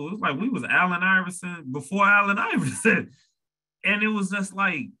high school. It was like we was Allen Iverson before Allen Iverson. And it was just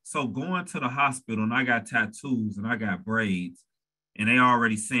like, so going to the hospital and I got tattoos and I got braids and they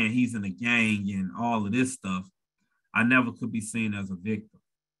already saying he's in a gang and all of this stuff. I never could be seen as a victim.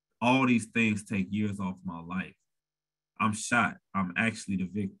 All these things take years off my life. I'm shot. I'm actually the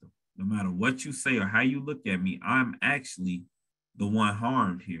victim. No matter what you say or how you look at me, I'm actually the one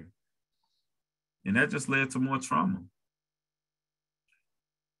harmed here. And that just led to more trauma.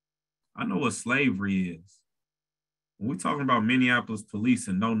 I know what slavery is. When we're talking about Minneapolis police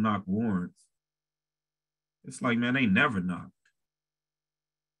and no knock warrants, it's like, man, they never knocked.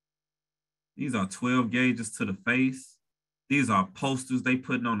 These are 12 gauges to the face. These are posters they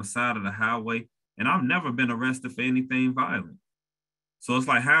putting on the side of the highway. And I've never been arrested for anything violent. So it's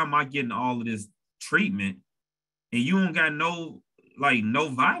like, how am I getting all of this treatment and you don't got no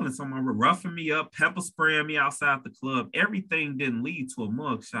violence on my roughing me up, pepper spraying me outside the club. Everything didn't lead to a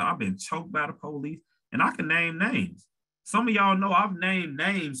mugshot. I've been choked by the police and I can name names. Some of y'all know I've named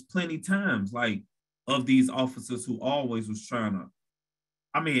names plenty times, like of these officers who always was trying to,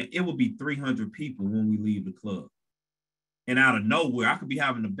 it would be 300 people when we leave the club. And out of nowhere, I could be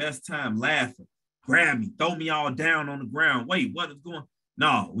having the best time laughing, grab me, throw me all down on the ground. Wait, what is going on?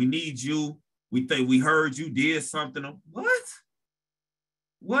 No, we need you. We think we heard you did something. What?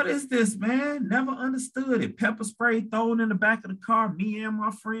 What is this, man? Never understood it. Pepper spray thrown in the back of the car, me and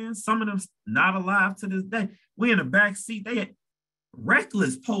my friends. Some of them not alive to this day. We in the back seat. They had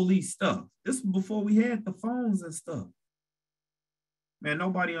reckless police stuff. This was before we had the phones and stuff. Man,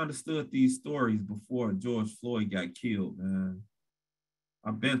 nobody understood these stories before George Floyd got killed, man.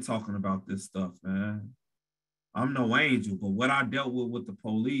 I've been talking about this stuff, man. I'm no angel, but what I dealt with the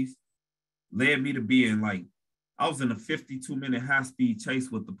police led me to being like, I was in a 52-minute high-speed chase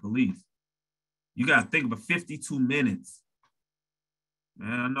with the police. You got to think about 52 minutes.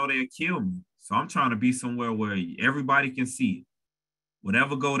 Man, I know they'll kill me. So I'm trying to be somewhere where everybody can see it.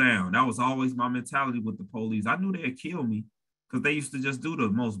 Whatever go down. That was always my mentality with the police. I knew they'd kill me because they used to just do the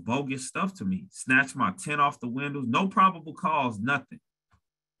most bogus stuff to me. Snatch my tent off the windows. No probable cause, nothing.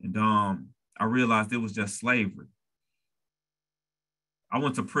 And I realized it was just slavery. I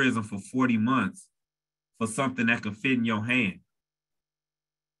went to prison for 40 months for something that could fit in your hand.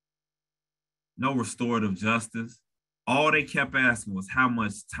 No restorative justice. All they kept asking was how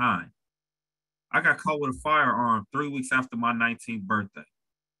much time. I got caught with a firearm 3 weeks after my 19th birthday.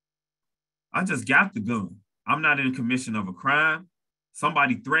 I just got the gun. I'm not in commission of a crime.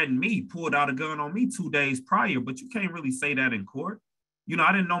 Somebody threatened me, pulled out a gun on me 2 days prior, but you can't really say that in court.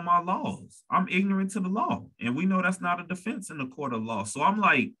 I didn't know my laws. I'm ignorant to the law. And we know that's not a defense in the court of law. So I'm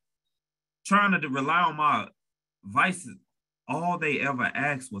like trying to rely on my vices all they ever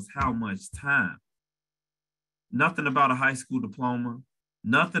asked was how much time. Nothing about a high school diploma,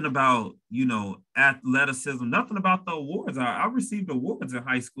 nothing about, athleticism, nothing about the awards. I received awards in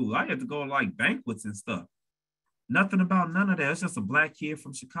high school. I had to go to like banquets and stuff. Nothing about none of that. It's just a black kid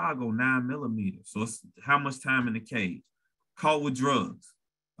from Chicago, 9mm. So it's how much time in the cage. Caught with drugs.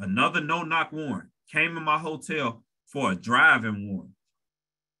 Another no-knock warrant. Came in my hotel for a driving warrant.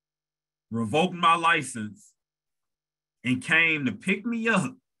 Revoked my license and came to pick me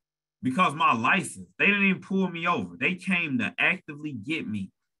up because my license, they didn't even pull me over. They came to actively get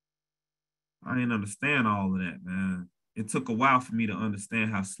me. I didn't understand all of that, man. It took a while for me to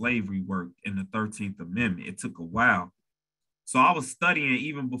understand how slavery worked in the 13th Amendment. It took a while. So I was studying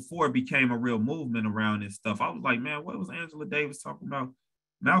even before it became a real movement around this stuff. I was like, man, what was Angela Davis talking about?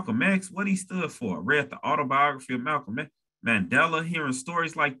 Malcolm X, what he stood for? I read the autobiography of Malcolm X, Mandela, hearing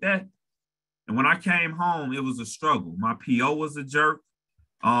stories like that. And when I came home, it was a struggle. My PO was a jerk.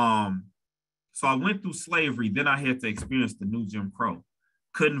 So I went through slavery. Then I had to experience the new Jim Crow.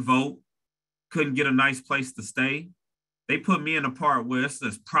 Couldn't vote, couldn't get a nice place to stay. They put me in a part where it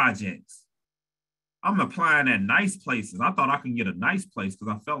says projects. I'm applying at nice places. I thought I could get a nice place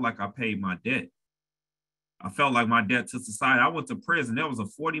because I felt like I paid my debt. I felt like my debt to society. I went to prison. That was a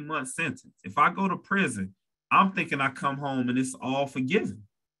 40-month sentence. If I go to prison, I'm thinking I come home and it's all forgiven.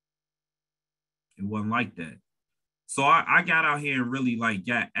 It wasn't like that. So I got out here and really like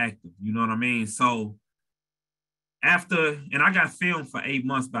got active. You know what I mean? So and I got filmed for 8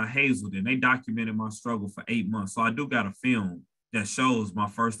 months by Hazelden. They documented my struggle for 8 months. So I do got a film that shows my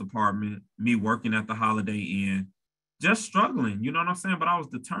first apartment, me working at the Holiday Inn, just struggling, you know what I'm saying? But I was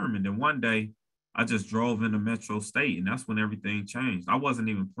determined. And one day I just drove into Metro State, and that's when everything changed. I wasn't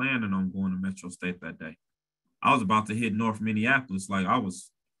even planning on going to Metro State that day. I was about to hit North Minneapolis. Like I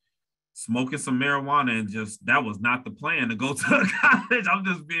was smoking some marijuana and that was not the plan to go to college. I'm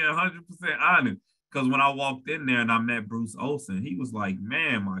just being 100% honest. Because when I walked in there and I met Bruce Olson, he was like,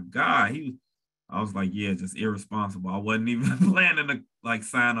 man, my God. I was like, yeah, just irresponsible. I wasn't even planning to like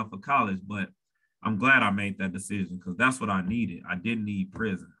sign up for college, but I'm glad I made that decision because that's what I needed. I didn't need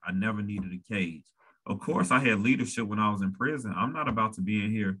prison. I never needed a cage. Of course, I had leadership when I was in prison. I'm not about to be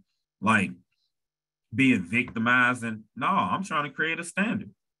in here like being victimized. And no, I'm trying to create a standard.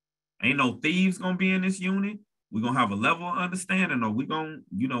 Ain't no thieves gonna be in this unit. We're gonna have a level of understanding, or we're gonna,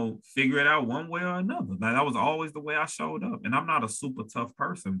 figure it out one way or another. Like that was always the way I showed up. And I'm not a super tough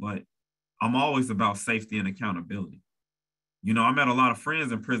person, but I'm always about safety and accountability. I met a lot of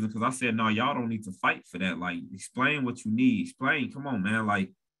friends in prison because I said, no, y'all don't need to fight for that. Like, explain what you need. Explain, come on, man. Like,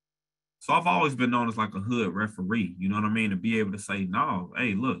 so I've always been known as like a hood referee, you know what I mean? To be able to say, no,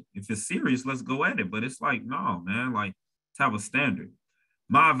 hey, look, if it's serious, let's go at it. But it's like, no, man, like, to have a standard.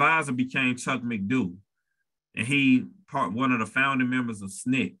 My advisor became Chuck McDougall, and one of the founding members of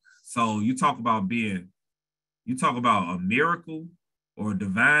SNCC. So you talk about a miracle or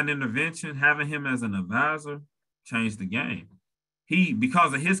divine intervention, having him as an advisor changed the game.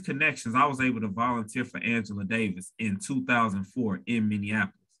 Because of his connections, I was able to volunteer for Angela Davis in 2004 in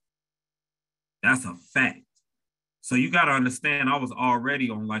Minneapolis. That's a fact. So you got to understand, I was already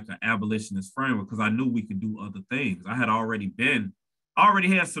on like an abolitionist framework because I knew we could do other things. I already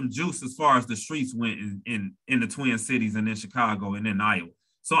had some juice as far as the streets went in the Twin Cities and in Chicago and in Iowa.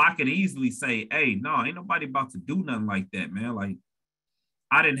 So I could easily say, hey, no, ain't nobody about to do nothing like that, man. Like,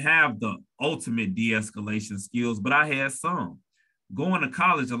 I didn't have the ultimate de-escalation skills, but I had some. Going to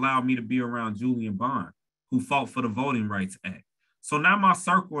college allowed me to be around Julian Bond, who fought for the Voting Rights Act. So now my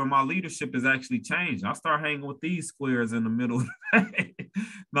circle and my leadership is actually changed. I start hanging with these squares in the middle of the day.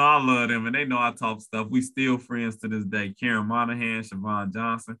 No, I love them, and they know I talk stuff. We still friends to this day. Karen Monahan, Siobhan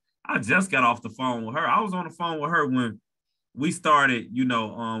Johnson. I just got off the phone with her. I was on the phone with her when we started,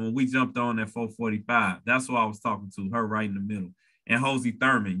 when we jumped on at 445. That's who I was talking to, her right in the middle. And Hosey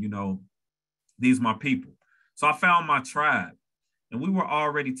Thurman, these are my people. So I found my tribe, and we were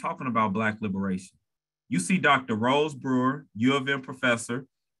already talking about Black liberation. You see Dr. Rose Brewer, U of M professor.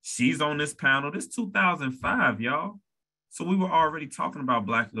 She's on this panel. This 2005, y'all. So we were already talking about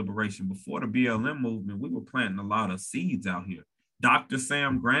Black liberation. Before the BLM movement, we were planting a lot of seeds out here. Dr.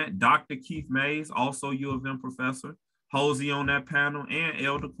 Sam Grant, Dr. Keith Mays, also U of M professor, Hosey on that panel, and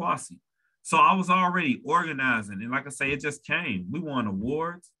Elder Kwasi. So I was already organizing. And like I say, it just came. We won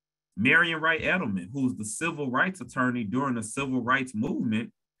awards. Marion Wright Edelman, who's the civil rights attorney during the civil rights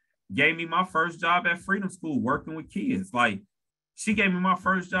movement, gave me my first job at Freedom School working with kids. Like, she gave me my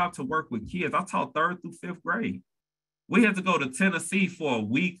first job to work with kids. I taught 3rd through 5th grade. We had to go to Tennessee for a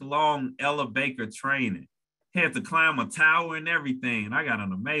week-long Ella Baker training. Had to climb a tower and everything. I got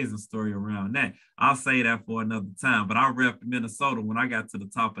an amazing story around that. I'll say that for another time, but I repped Minnesota when I got to the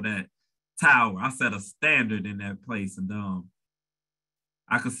top of that tower. I set a standard in that place, and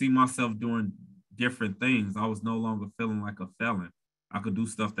I could see myself doing different things. I was no longer feeling like a felon. I could do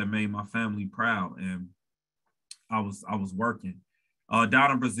stuff that made my family proud, and I was working.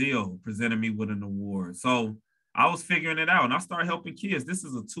 Down in Brazil presented me with an award. So I was figuring it out, and I started helping kids. This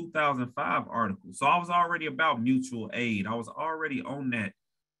is a 2005 article. So I was already about mutual aid. I was already on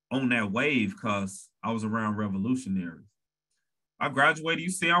that wave because I was around revolutionaries. I graduated. You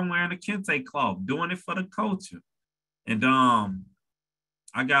see, I'm wearing a kente cloth, doing it for the culture. And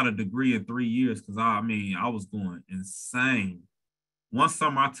I got a degree in 3 years because I was going insane. One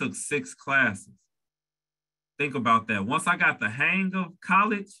summer I took 6 classes. Think about that. Once I got the hang of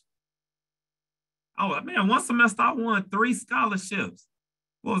college, one semester I won 3 scholarships.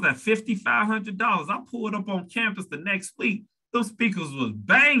 What was that, $5,500? I pulled up on campus the next week. Those speakers was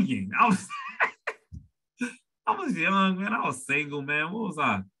banging. I was young, man. I was single, man. What was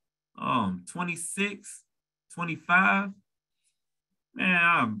I? 26, 25.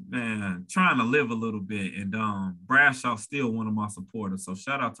 Man, trying to live a little bit. And Bradshaw's still one of my supporters. So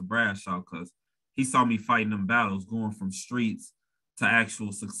shout out to Bradshaw because he saw me fighting them battles, going from streets to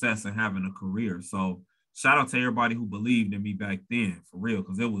actual success and having a career. So shout out to everybody who believed in me back then, for real,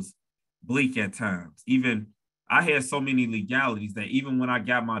 because it was bleak at times. Even I had so many legalities that even when I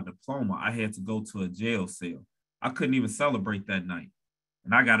got my diploma, I had to go to a jail cell. I couldn't even celebrate that night.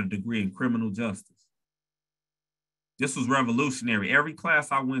 And I got a degree in criminal justice. This was revolutionary. Every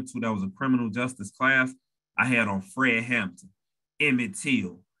class I went to that was a criminal justice class, I had on Fred Hampton, Emmett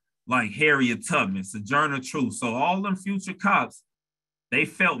Till, like Harriet Tubman, Sojourner Truth. So all them future cops, they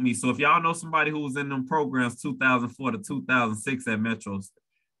felt me. So if y'all know somebody who was in them programs 2004 to 2006 at Metro,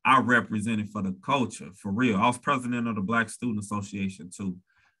 I represented for the culture, for real. I was president of the Black Student Association too.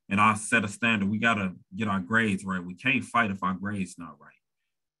 And I set a standard. We got to get our grades right. We can't fight if our grades not right.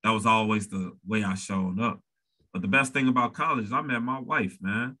 That was always the way I showed up. But the best thing about college is I met my wife,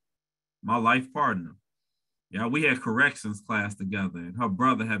 man, my life partner. Yeah, we had corrections class together, and her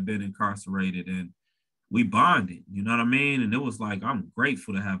brother had been incarcerated, and we bonded, you know what I mean? And it was like, I'm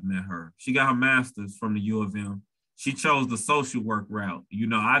grateful to have met her. She got her master's from the U of M. She chose the social work route. You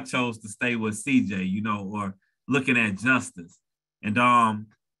know, I chose to stay with CJ, you know, or looking at justice. And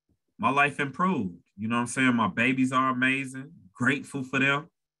my life improved. You know what I'm saying? My babies are amazing. Grateful for them.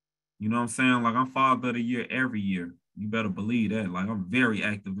 You know what I'm saying? Like, I'm father of the year every year. You better believe that. Like, I'm very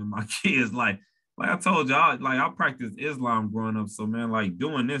active in my kids' life. Like I told y'all, I practiced Islam growing up. So, man, like,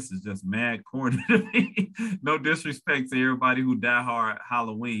 doing this is just mad corny to me. No disrespect to everybody who diehard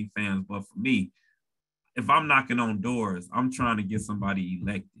Halloween fans. But for me, if I'm knocking on doors, I'm trying to get somebody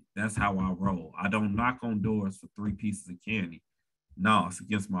elected. That's how I roll. I don't knock on doors for 3 pieces of candy. No, it's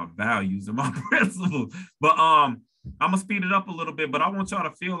against my values and my principles. But I'm gonna speed it up a little bit, but I want y'all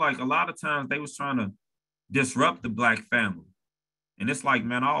to feel like a lot of times they was trying to disrupt the Black family. And it's like,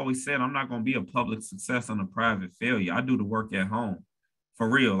 man, I always said I'm not gonna be a public success and a private failure. I do the work at home. For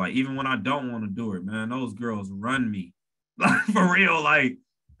real. Like, even when I don't want to do it, man, those girls run me. Like, for real, like,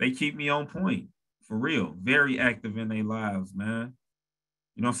 they keep me on point. For real. Very active in their lives, man.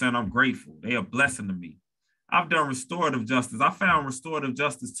 You know what I'm saying? I'm grateful. They are a blessing to me. I've done restorative justice. I found restorative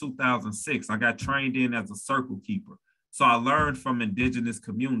justice 2006. I got trained in as a circle keeper. So I learned from indigenous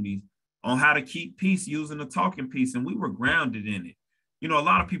communities on how to keep peace using the talking piece, and we were grounded in it. You know, a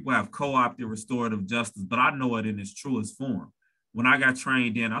lot of people have co-opted restorative justice, but I know it in its truest form. When I got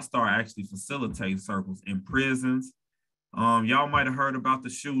trained in, I started actually facilitating circles in prisons. Y'all might have heard about the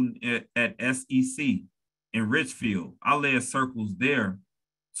shooting at SEC in Richfield. I led circles there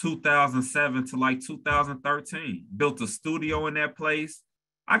 2007 to like 2013. Built a studio in that place.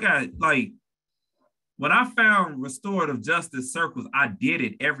 I got, like, when I found restorative justice circles, I did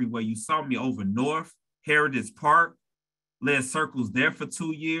it everywhere. You saw me over North, Heritage Park, led circles there for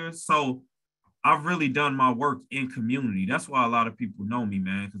 2 years. So I've really done my work in community. That's why a lot of people know me,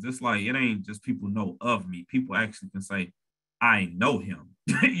 man, because it's like, it ain't just people know of me. People actually can say, I know him.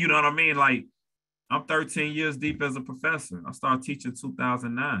 You know what I mean? Like, I'm 13 years deep as a professor. I started teaching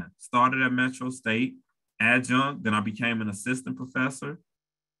 2009. Started at Metro State, adjunct, then I became an assistant professor.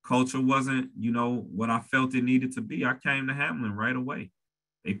 Culture wasn't, you know, what I felt it needed to be. I came to Hamline right away.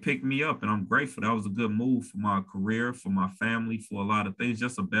 They picked me up, and I'm grateful. That was a good move for my career, for my family, for a lot of things,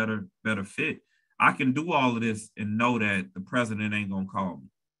 just a better fit. I can do all of this and know that the president ain't gonna call me.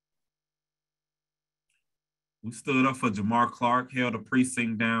 We stood up for Jamar Clark, held a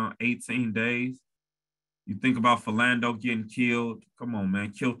precinct down 18 days. You think about Philando getting killed. Come on,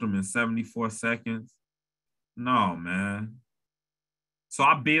 man. Killed him in 74 seconds. No, man. So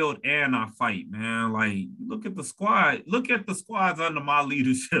I build and I fight, man. Like, look at the squad. Look at the squads under my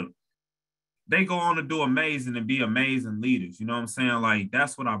leadership. They go on to do amazing and be amazing leaders. You know what I'm saying? Like,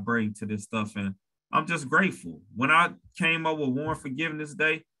 that's what I bring to this stuff. And I'm just grateful. When I came up with Warren Forgiveness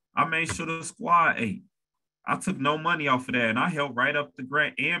Day, I made sure the squad ate. I took no money off of that, and I helped write up the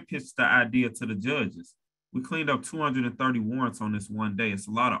grant and pitch the idea to the judges. We cleaned up 230 warrants on this one day. It's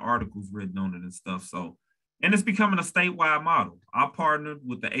a lot of articles written on it and stuff. So, and it's becoming a statewide model. I partnered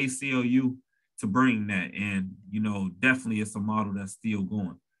with the ACLU to bring that, and definitely it's a model that's still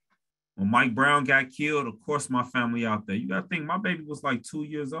going. When Mike Brown got killed, of course, my family out there. You got to think, my baby was like 2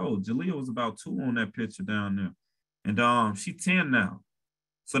 years old. Jalea was about 2 on that picture down there, and she 10 now.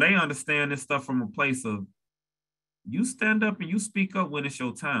 So they understand this stuff from a place of, you stand up and you speak up when it's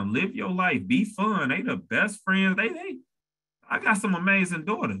your time. Live your life. Be fun. They the best friends. I got some amazing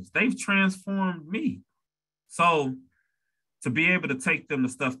daughters. They've transformed me. So to be able to take them to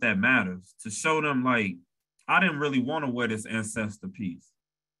stuff that matters, to show them, like, I didn't really want to wear this ancestor piece.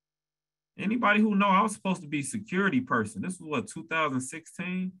 Anybody who know, I was supposed to be a security person. This was what,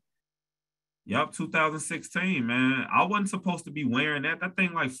 2016? Yep, 2016, man. I wasn't supposed to be wearing that. That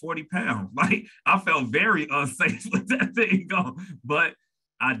thing like 40 pounds. Like, I felt very unsafe with that thing on. But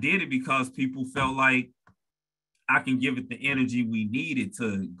I did it because people felt like I can give it the energy we needed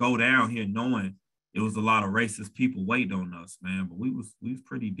to go down here, knowing it was a lot of racist people waiting on us, man. But we was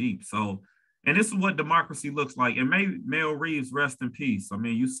pretty deep. So, and this is what democracy looks like. And maybe Mel Reeves, rest in peace. I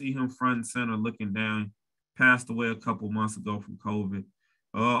mean, you see him front and center looking down, passed away a couple months ago from COVID.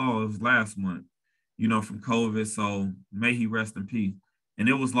 Oh, it was last month, from COVID. So may he rest in peace. And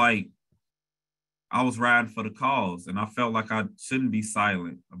it was like, I was riding for the cause, and I felt like I shouldn't be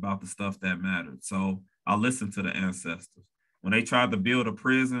silent about the stuff that mattered. So I listened to the ancestors. When they tried to build a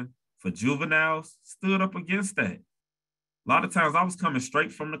prison for juveniles, stood up against that. A lot of times I was coming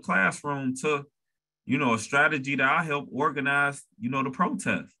straight from the classroom to, a strategy that I helped organize, the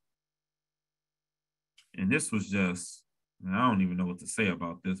protest. And this was just, I don't even know what to say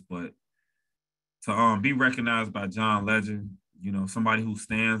about this, but to be recognized by John Legend, somebody who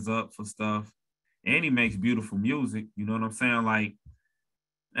stands up for stuff, and he makes beautiful music, you know what I'm saying? Like,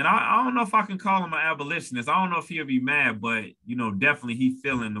 and I don't know if I can call him an abolitionist. I don't know if he'll be mad, but, definitely he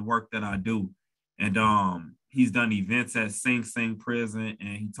feeling the work that I do. And he's done events at Sing Sing prison,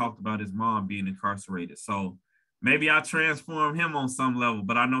 and he talked about his mom being incarcerated. So maybe I transform him on some level,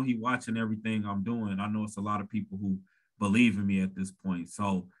 but I know he's watching everything I'm doing. I know it's a lot of people who believe in me at this point.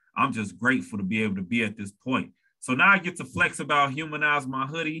 So I'm just grateful to be able to be at this point. So now I get to flex about Humanize My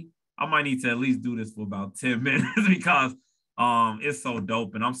Hoodie. I might need to at least do this for about 10 minutes because it's so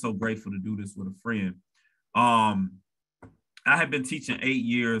dope, and I'm so grateful to do this with a friend. I had been teaching 8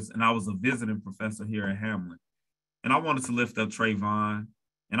 years, and I was a visiting professor here at Hamline. And I wanted to lift up Trayvon,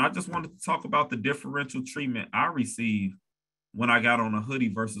 and I just wanted to talk about the differential treatment I received when I got on a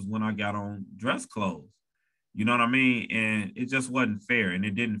hoodie versus when I got on dress clothes. You know what I mean? And it just wasn't fair, and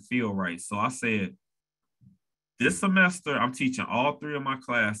it didn't feel right. So I said, this semester, I'm teaching all 3 of my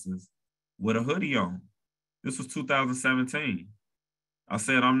classes with a hoodie on. This was 2017. I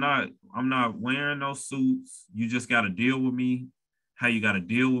said, I'm not wearing those suits. You just got to deal with me how you got to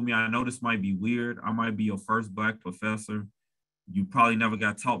deal with me. I know this might be weird. I might be your first Black professor. You probably never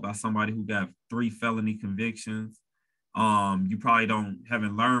got taught by somebody who got 3 felony convictions. You probably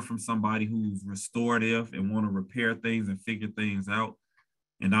haven't learned from somebody who's restorative and want to repair things and figure things out.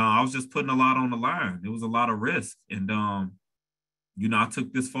 And I was just putting a lot on the line. It was a lot of risk. And, I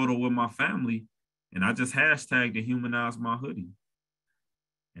took this photo with my family, and I just hashtagged it, Humanize My Hoodie.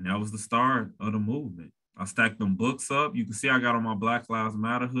 And that was the start of the movement. I stacked them books up. You can see I got on my Black Lives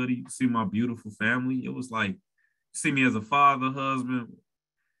Matter hoodie. You can see my beautiful family. It was like, see me as a father, husband.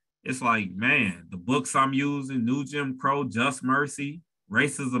 It's like, man, the books I'm using, New Jim Crow, Just Mercy,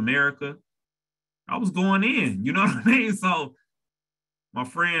 Racist America. I was going in, you know what I mean? So my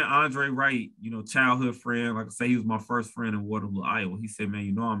friend, Andre Wright, childhood friend, like I say, he was my first friend in Waterloo, Iowa. He said,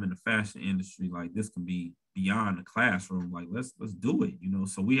 man, I'm in the fashion industry. Like, this can be beyond the classroom. Like, let's do it,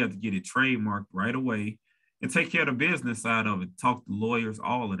 So we had to get it trademarked right away and take care of the business side of it, talk to lawyers,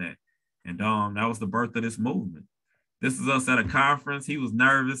 all of that. And that was the birth of this movement. This is us at a conference. He was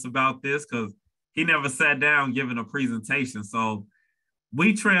nervous about this because he never sat down giving a presentation. So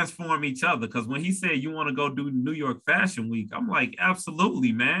we transform each other, because when he said, you want to go do New York Fashion Week, I'm like,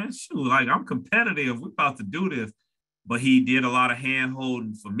 absolutely, man. Shoot, like, I'm competitive. We're about to do this. But he did a lot of hand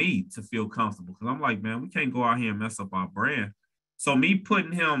holding for me to feel comfortable, because I'm like, man, we can't go out here and mess up our brand. So me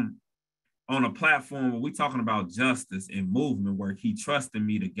putting him on a platform where we're talking about justice and movement work, he trusted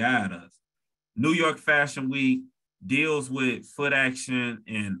me to guide us. New York Fashion Week deals with foot action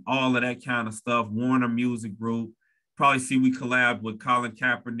and all of that kind of stuff. Warner Music Group. Probably see we collab with Colin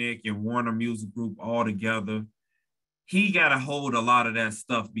Kaepernick and Warner Music Group all together. He got to hold a lot of that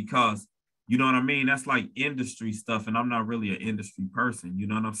stuff because, you know what I mean? That's like industry stuff, and I'm not really an industry person. You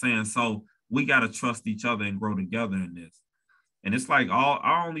know what I'm saying? So we got to trust each other and grow together in this. And it's like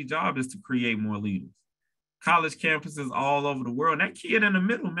our only job is to create more leaders. College campuses all over the world. That kid in the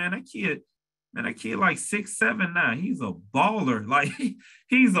middle, man, that kid like 6'7" now. He's a baller. Like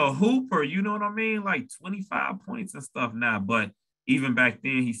he's a hooper. You know what I mean? Like 25 points and stuff now. But even back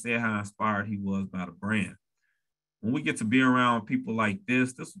then, he said how inspired he was by the brand. When we get to be around people like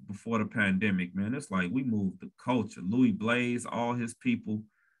this was before the pandemic, man. It's like we moved the culture. Louis Blaze, all his people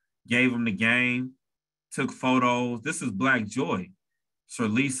gave him the game, took photos. This is Black Joy. Sir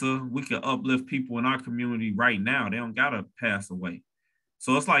Lisa, we can uplift people in our community right now. They don't gotta pass away.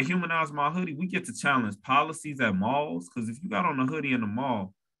 So it's like Humanize My Hoodie. We get to challenge policies at malls, because if you got on a hoodie in the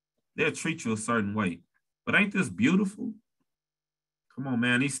mall, they'll treat you a certain way. But ain't this beautiful? Come on,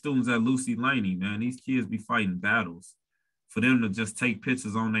 man. These students at Lucy Laney, man, these kids be fighting battles. For them to just take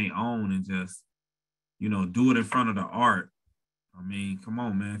pictures on their own and just, you know, do it in front of the art. I mean, come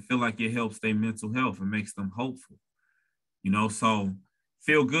on, man. Feel like it helps their mental health and makes them hopeful. You know, so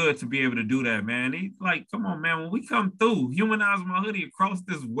feel good to be able to do that, man. Like, come on, man. When we come through, Humanize My Hoodie across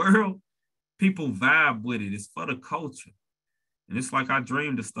this world, people vibe with it. It's for the culture. And it's like I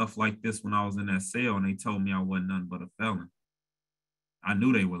dreamed of stuff like this when I was in that cell and they told me I wasn't nothing but a felon. I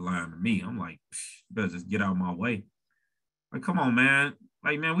knew they were lying to me. I'm like, better just get out of my way. Like, come on, man.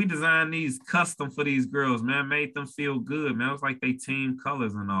 Like, man, we designed these custom for these girls, man. Made them feel good, man. It was like they team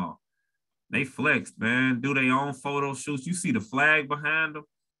colors and all. They flexed, man. Do their own photo shoots. You see the flag behind them.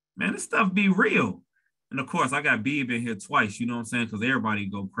 Man, this stuff be real. And of course, I got Bieber in here twice, you know what I'm saying? Because everybody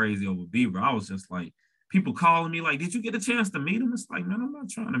go crazy over Bieber. I was just like, people calling me like, did you get a chance to meet him? It's like, man, I'm not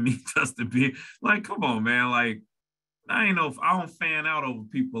trying to meet Justin Bieber. Like, come on, man. Like, I ain't know if I don't fan out over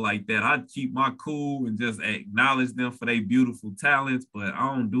people like that. I keep my cool and just acknowledge them for their beautiful talents, but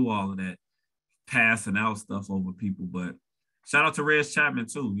I don't do all of that passing out stuff over people. But shout out to Reg Chapman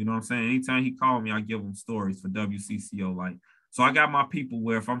too. You know what I'm saying? Anytime he called me, I give him stories for WCCO. Like, so I got my people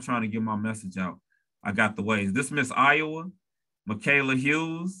where if I'm trying to get my message out, I got the ways. This Miss Iowa, Michaela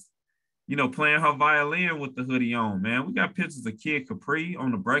Hughes, you know, playing her violin with the hoodie on, man. We got pictures of Kid Capri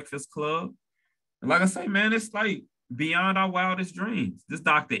on the Breakfast Club. And like I say, man, it's like beyond our wildest dreams. This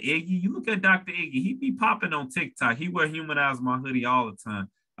Dr. Iggy, you look at Dr. Iggy, he be popping on TikTok. He wear Humanize My Hoodie all the time.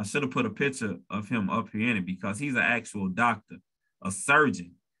 I should have put a picture of him up here in it because he's an actual doctor, a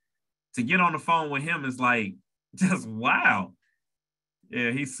surgeon. To get on the phone with him is like, just wow.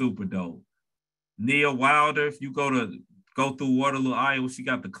 Yeah, he's super dope. Nia Wilder, if you go through Waterloo, Iowa, she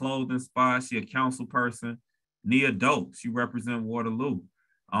got the clothing spot. She a council person. Nia dope. She represent Waterloo.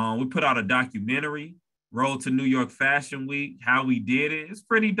 We put out a documentary, Road to New York Fashion Week, how we did it. It's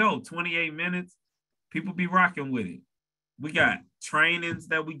pretty dope. 28 minutes. People be rocking with it. We got trainings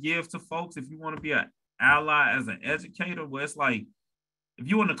that we give to folks. If you want to be an ally as an educator, where it's like, if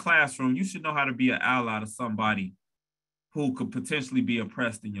you're in the classroom, you should know how to be an ally to somebody who could potentially be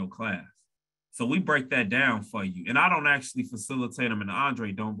oppressed in your class. So we break that down for you. And I don't actually facilitate them, and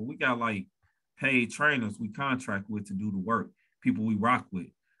Andre don't, but we got like paid trainers we contract with to do the work, people we rock with.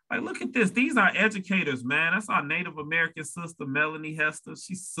 Like, look at this. These are educators, man. That's our Native American sister, Melanie Hester.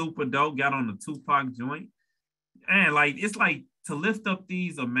 She's super dope, got on the Tupac joint. And like, it's like to lift up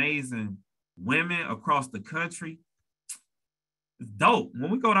these amazing women across the country. It's dope.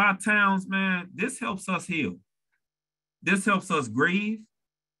 When we go to our towns, man, this helps us heal. This helps us grieve.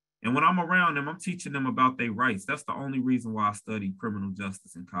 And when I'm around them, I'm teaching them about their rights. That's the only reason why I studied criminal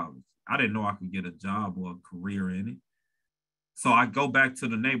justice in college. I didn't know I could get a job or a career in it. So I go back to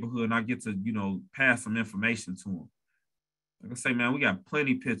the neighborhood and I get to, you know, pass some information to them. Like I say, man, we got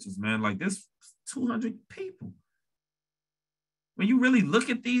plenty of pictures, man. Like this 200 people. When you really look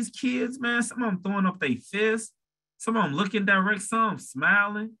at these kids, man, some of them throwing up their fists, some of them looking direct, some of them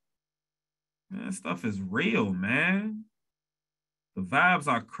smiling. Man, stuff is real, man. The vibes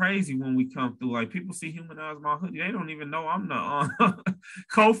are crazy when we come through. Like, people see Humanize My Hoodie. They don't even know I'm the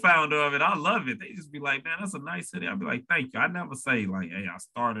co-founder of it. I love it. They just be like, man, that's a nice hoodie. I'll be like, thank you. I never say like, hey, I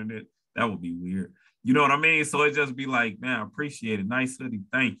started it. That would be weird. You know what I mean? So it just be like, man, I appreciate it. Nice hoodie.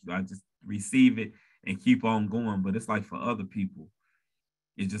 Thank you. I just receive it and keep on going. But it's like for other people,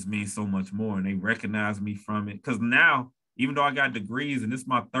 it just means so much more. And they recognize me from it. Because now, even though I got degrees and this is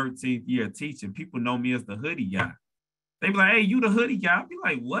my 13th year of teaching, people know me as the hoodie guy. They be like, hey, you the hoodie guy. I'll be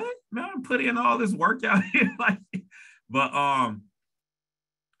like, what? Man, I put in all this work out here. Like, but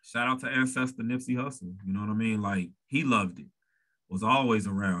Shout out to ancestor Nipsey Hussle. You know what I mean? Like, he loved it, was always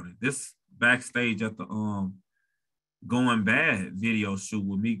around it. This backstage at the Going Bad video shoot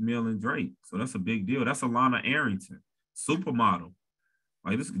with Meek Mill and Drake. So that's a big deal. That's Alana Arrington, supermodel.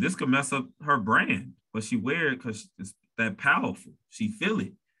 Like, this could mess up her brand, but she wear it because it's that powerful. She feel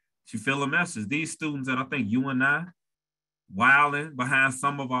it. She feel a message. These students that I think you and I wilding behind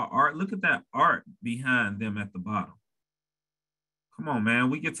some of our art, look at that art behind them at the bottom. Come on, man.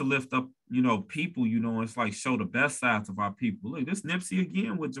 We get to lift up, you know, people, you know, it's like show the best sides of our people. Look, this Nipsey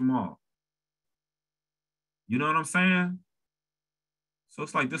again with Jamal. You know what I'm saying? So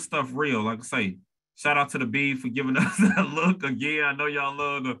it's like this stuff real. Like I say, shout out to the Beeb for giving us that look again. I know y'all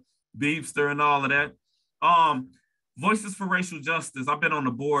love the Beebster and all of that. Voices for Racial Justice. I've been on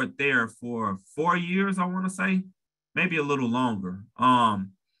the board there for 4 years, I want to say, maybe a little longer.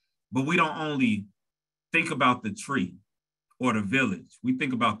 But we don't only think about the tree or the village. We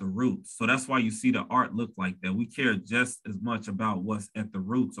think about the roots. So that's why you see the art look like that. We care just as much about what's at the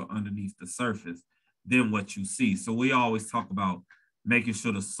roots or underneath the surface than what you see. So we always talk about making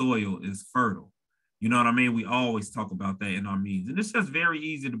sure the soil is fertile. You know what I mean? We always talk about that in our meetings. And it's just very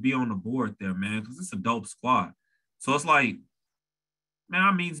easy to be on the board there, man, because it's a dope squad. So it's like, man,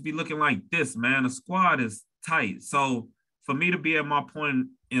 our meetings be looking like this, man. The squad is tight. So for me to be at my point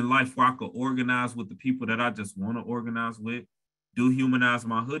in life where I could organize with the people that I just want to organize with, do Humanize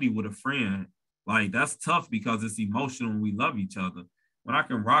My Hoodie with a friend, like, that's tough because it's emotional and we love each other. When I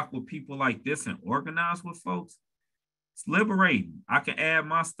can rock with people like this and organize with folks, it's liberating. I can add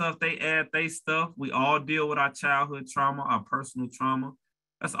my stuff, they add their stuff. We all deal with our childhood trauma, our personal trauma.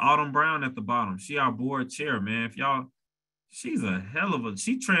 That's Autumn Brown at the bottom. She our board chair, man. If y'all, she's a hell of a,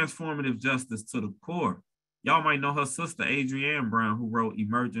 she transformative justice to the core. Y'all might know her sister, Adrienne Brown, who wrote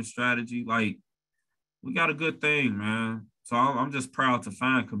Emergent Strategy. Like, we got a good thing, man. So I'm just proud to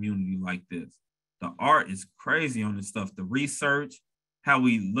find community like this. The art is crazy on this stuff. The research, how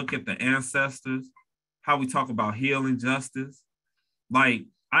we look at the ancestors, how we talk about healing justice. Like,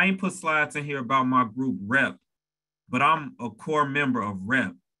 I ain't put slides in here about my group REP, but I'm a core member of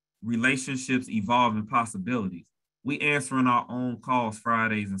REP, Relationships Evolving Possibilities. We answering our own calls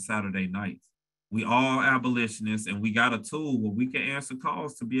Fridays and Saturday nights. We all abolitionists, and we got a tool where we can answer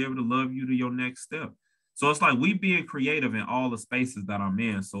calls to be able to love you to your next step. So it's like we being creative in all the spaces that I'm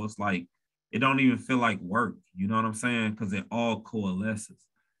in. So it's like, it don't even feel like work. You know what I'm saying? Because it all coalesces.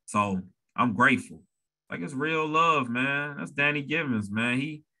 So I'm grateful. Like, it's real love, man. That's Danny Givens, man. If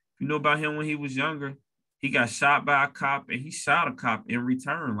you know about him when he was younger, he got shot by a cop and he shot a cop in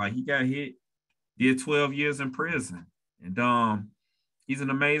return. Like, he got hit, did 12 years in prison. And he's an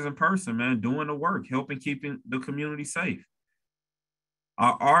amazing person, man, doing the work, helping keeping the community safe.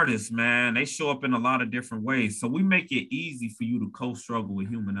 Our artists, man, they show up in a lot of different ways. So we make it easy for you to co-struggle with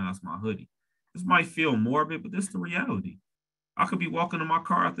Humanize My Hoodie. This might feel morbid, but this is the reality. I could be walking in my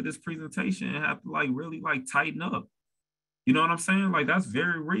car after this presentation and have to like really like tighten up. You know what I'm saying? Like, that's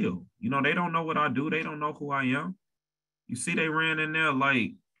very real. You know, they don't know what I do. They don't know who I am. You see, they ran in there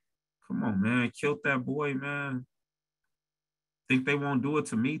like, come on, man, killed that boy, man. Think they won't do it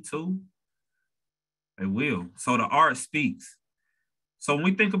to me too? They will. So the art speaks. So when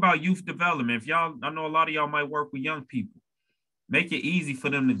we think about youth development, if y'all, I know a lot of y'all might work with young people, make it easy for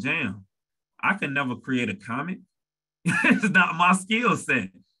them to jam. I can never create a comic. It's not my skill set.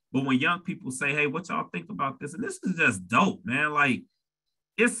 But when young people say, hey, what y'all think about this? And this is just dope, man. Like,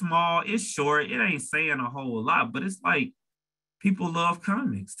 it's small, it's short, it ain't saying a whole lot, but it's like people love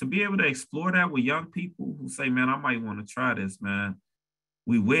comics. To be able to explore that with young people who say, man, I might want to try this, man.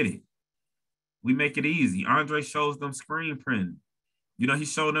 We with it. We make it easy. Andre shows them screen printing. You know, he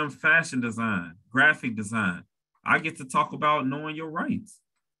showed them fashion design, graphic design. I get to talk about knowing your rights.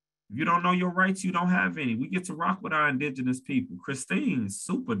 If you don't know your rights, you don't have any. We get to rock with our indigenous people. Christine is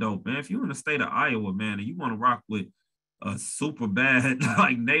super dope, man. If you're in the state of Iowa, man, and you want to rock with a super bad,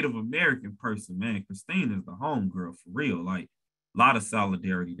 like, Native American person, man, Christine is the homegirl for real. Like, a lot of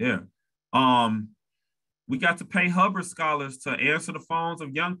solidarity there. We got to pay Hubbard scholars to answer the phones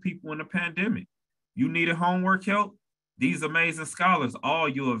of young people in the pandemic. You needed homework help? These amazing scholars, all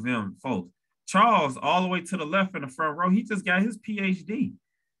U of M folks. Charles, all the way to the left in the front row, he just got his PhD.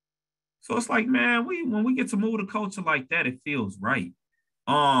 So it's like, man, when we get to move the culture like that, it feels right.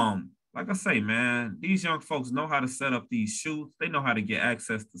 Like I say, man, these young folks know how to set up these shoots. They know how to get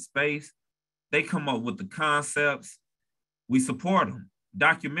access to space. They come up with the concepts. We support them.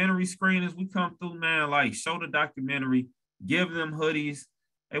 Documentary screenings, we come through, man, like, show the documentary, give them hoodies.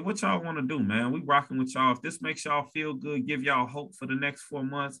 Hey, what y'all want to do, man? We rocking with y'all. If this makes y'all feel good, give y'all hope for the next 4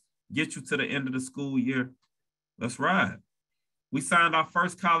 months, get you to the end of the school year, let's ride. We signed our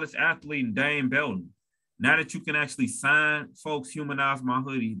first college athlete in Dane Belton. Now that you can actually sign folks, Humanize My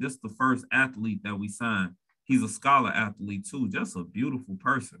Hoodie, this is the first athlete that we signed. He's a scholar athlete too, just a beautiful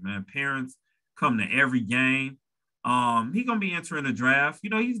person, man. Parents come to every game. He's gonna be entering the draft.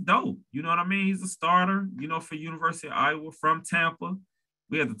 You know, he's dope. You know what I mean? He's a starter, you know, for University of Iowa from Tampa.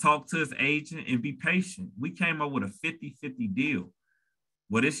 We had to talk to his agent and be patient. We came up with a 50-50 deal.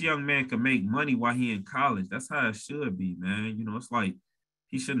 Well, this young man can make money while he in college. That's how it should be, man. You know, it's like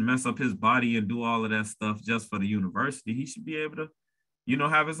he shouldn't mess up his body and do all of that stuff just for the university. He should be able to, you know,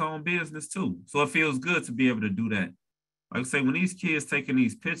 have his own business too. So it feels good to be able to do that. Like I say, when these kids taking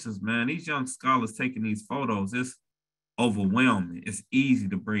these pictures, man, these young scholars taking these photos, it's overwhelming. It's easy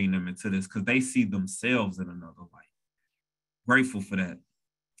to bring them into this because they see themselves in another light. Grateful for that.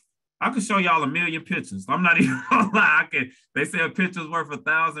 I could show y'all a million pictures. I'm not even gonna lie. They say a picture's worth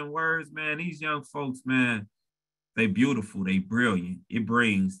 1,000 words, man. These young folks, man, they beautiful, they brilliant. It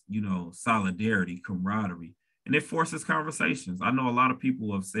brings, you know, solidarity, camaraderie, and it forces conversations. I know a lot of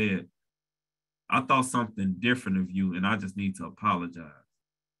people have said, I thought something different of you and I just need to apologize.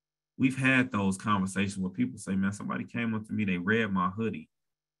 We've had those conversations where people say, man, somebody came up to me, they read my hoodie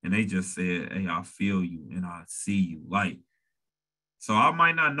and they just said, hey, I feel you and I see you. Like, so I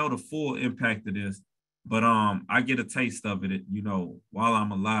might not know the full impact of this, but I get a taste of it, you know, while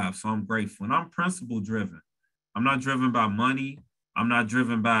I'm alive. So I'm grateful. And I'm principle driven. I'm not driven by money. I'm not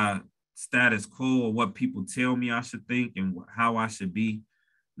driven by status quo or what people tell me I should think and how I should be.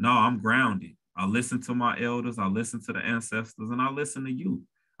 No, I'm grounded. I listen to my elders. I listen to the ancestors and I listen to you.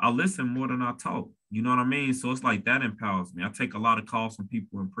 I listen more than I talk. You know what I mean? So it's like that empowers me. I take a lot of calls from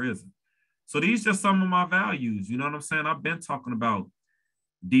people in prison. So these are just some of my values. You know what I'm saying? I've been talking about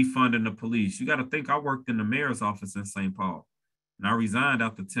defunding the police. You got to think I worked in the mayor's office in St. Paul. And I resigned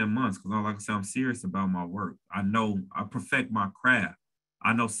after 10 months because, like I said, I'm serious about my work. I know I perfect my craft.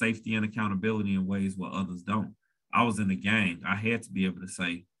 I know safety and accountability in ways where others don't. I was in the gang. I had to be able to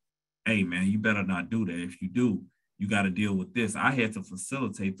say, hey, man, you better not do that. If you do, you got to deal with this. I had to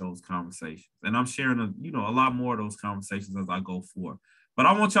facilitate those conversations. And I'm sharing, a lot more of those conversations as I go forward. But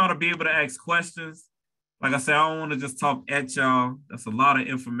I want y'all to be able to ask questions. Like I said, I don't want to just talk at y'all. That's a lot of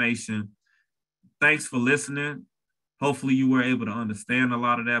information. Thanks for listening. Hopefully you were able to understand a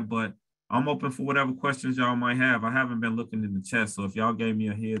lot of that, but I'm open for whatever questions y'all might have. I haven't been looking in the chat, so if y'all gave me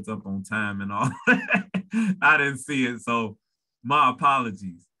a heads up on time and all, I didn't see it, so my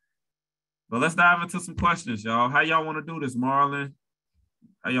apologies. But let's dive into some questions, y'all. How y'all want to do this, Marlon?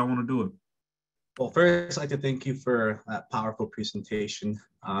 How y'all want to do it? Well, first, I'd like to thank you for that powerful presentation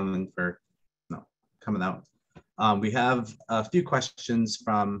and for coming out. We have a few questions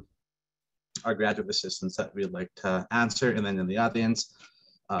from our graduate assistants that we'd like to answer, and then in the audience,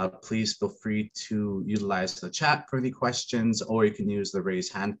 please feel free to utilize the chat for any questions, or you can use the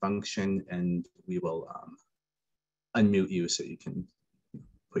raise hand function and we will unmute you so you can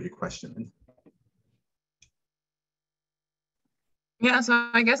put your question in. Yeah, so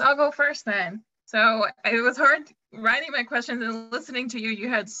I guess I'll go first then. So it was hard writing my questions and listening to you. You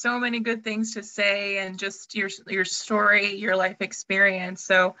had so many good things to say and just your story, your life experience.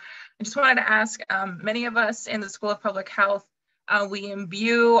 So I just wanted to ask, many of us in the School of Public Health, we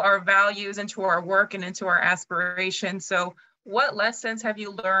imbue our values into our work and into our aspirations. So what lessons have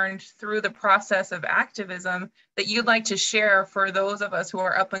you learned through the process of activism that you'd like to share for those of us who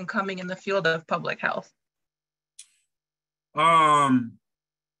are up and coming in the field of public health?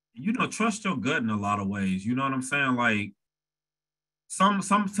 Trust your gut in a lot of ways. You know what I'm saying? Like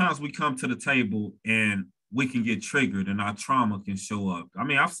sometimes we come to the table and we can get triggered and our trauma can show up. I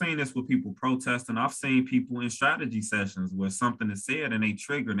mean, I've seen this with people protesting. I've seen people in strategy sessions where something is said and they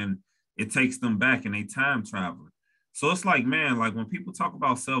triggered and it takes them back and they time travel. So it's like, man, like when people talk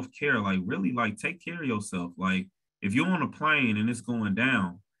about self-care, like really like take care of yourself. Like if you're on a plane and it's going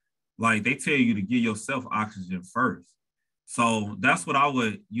down, like they tell you to give yourself oxygen first. So that's what I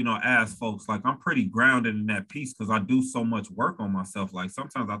would, ask folks. Like I'm pretty grounded in that piece because I do so much work on myself. Like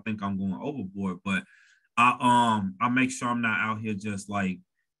sometimes I think I'm going overboard, but I make sure I'm not out here just like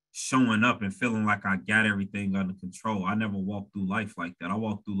showing up and feeling like I got everything under control. I never walk through life like that. I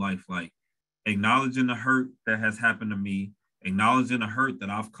walk through life like acknowledging the hurt that has happened to me, acknowledging the hurt that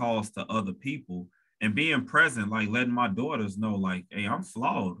I've caused to other people, and being present, like letting my daughters know, like, hey, I'm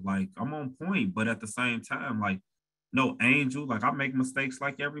flawed, like I'm on point, but at the same time, like, no angel, like I make mistakes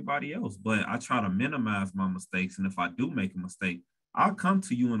like everybody else, but I try to minimize my mistakes. And if I do make a mistake, I'll come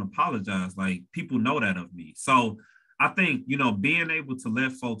to you and apologize. Like people know that of me. So I think, being able to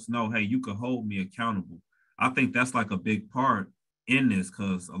let folks know, hey, you can hold me accountable. I think that's like a big part in this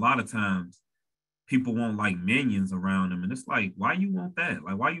because a lot of times people want like minions around them. And it's like, why you want that?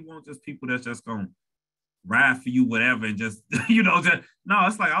 Like, why you want just people that's just gonna ride for you, whatever, and just, just, no,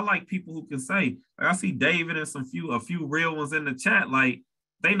 it's like, I like people who can say, like, I see David and a few real ones in the chat, like,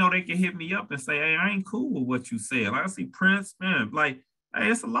 they know they can hit me up and say, hey, I ain't cool with what you said. Like, I see Prince, man, like,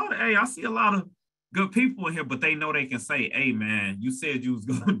 hey, I see a lot of good people in here, but they know they can say, hey, man, you said you was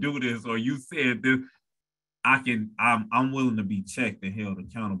gonna do this, or you said this. I'm willing to be checked and held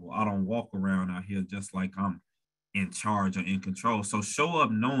accountable. I don't walk around out here just like I'm in charge or in control. So show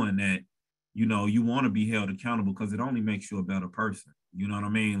up knowing that, you want to be held accountable, because it only makes you a better person. You know what I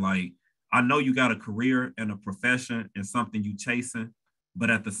mean? Like, I know you got a career and a profession and something you chasing,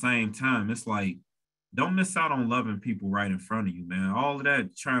 but at the same time, it's like, don't miss out on loving people right in front of you, man. All of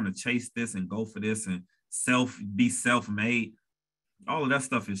that trying to chase this and go for this and be self-made, all of that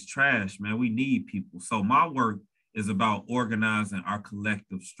stuff is trash, man. We need people. So my work is about organizing our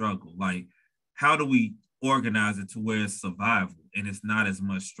collective struggle. Like, how do we organize it to where it's survival and it's not as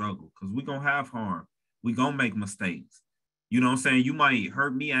much struggle? Because we're going to have harm. We're going to make mistakes. You know what I'm saying? You might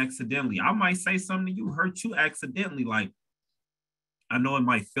hurt me accidentally. I might say something to you, hurt you accidentally. Like, I know it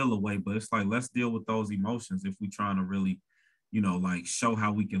might feel away, but it's like, let's deal with those emotions if we're trying to really, like, show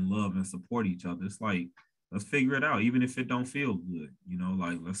how we can love and support each other. It's like, let's figure it out, even if it don't feel good,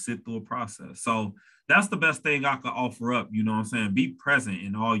 like, let's sit through a process. So that's the best thing I could offer up, you know what I'm saying? Be present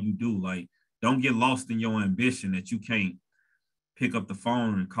in all you do. Like, don't get lost in your ambition that you can't pick up the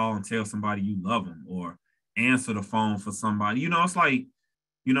phone and call and tell somebody you love them, or answer the phone for somebody. It's like,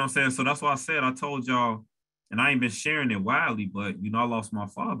 you know what I'm saying? So that's why I said, I told y'all, and I ain't been sharing it widely, but, I lost my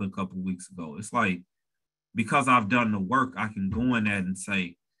father a couple of weeks ago. It's like, because I've done the work, I can go in that and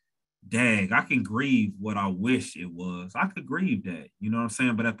say, dang, I can grieve what I wish it was. I could grieve that, you know what I'm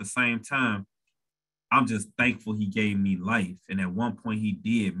saying? But at the same time, I'm just thankful he gave me life. And at one point he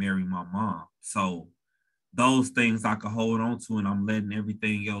did marry my mom. So those things I could hold on to, and I'm letting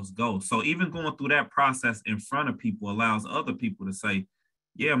everything else go. So even going through that process in front of people allows other people to say,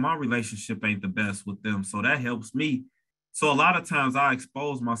 yeah, my relationship ain't the best with them. So that helps me. So a lot of times I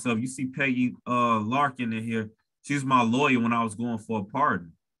expose myself. You see Peggy Larkin in here. She's my lawyer when I was going for a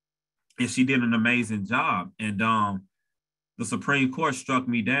pardon. And she did an amazing job. And the Supreme Court struck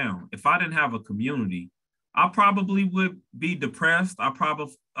me down. If I didn't have a community, I probably would be depressed. I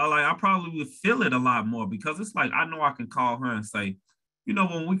probably would feel it a lot more, because it's like, I know I can call her and say,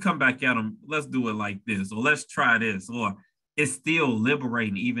 when we come back at them, let's do it like this, or let's try this, or it's still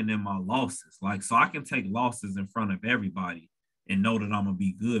liberating even in my losses. Like, so I can take losses in front of everybody and know that I'm gonna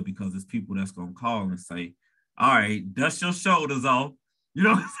be good, because it's people that's gonna call and say, all right, dust your shoulders off. You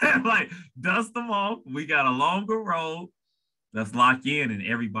know what I'm saying? Like, dust them off. We got a longer road. Let's lock in, and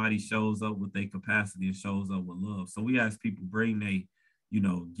everybody shows up with their capacity and shows up with love. So we ask people bring their,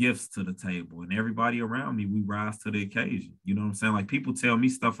 gifts to the table, and everybody around me, we rise to the occasion. You know what I'm saying? Like, people tell me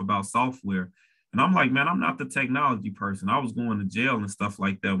stuff about software, and I'm like, man, I'm not the technology person. I was going to jail and stuff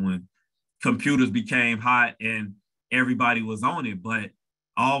like that when computers became hot and everybody was on it. But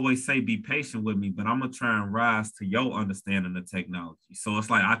I always say, be patient with me, but I'm going to try and rise to your understanding of technology. So it's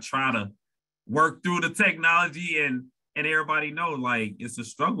like, I try to work through the technology, and everybody know, like, it's a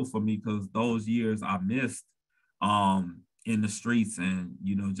struggle for me, because those years I missed in the streets, and,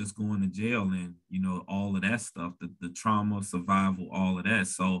 just going to jail, and, all of that stuff, the trauma, survival, all of that.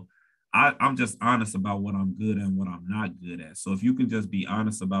 So I'm just honest about what I'm good at and what I'm not good at. So if you can just be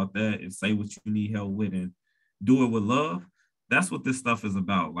honest about that and say what you need help with and do it with love, that's what this stuff is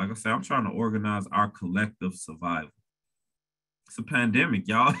about. Like I said, I'm trying to organize our collective survival. It's a pandemic,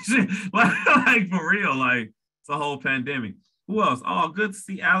 y'all. like for real, like, it's a whole pandemic. Who else? Oh, good to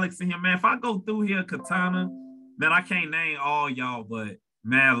see Alex in here, man. If I go through here, Katana, man, I can't name all y'all, but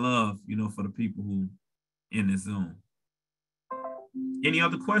mad love, for the people who in this Zoom. Any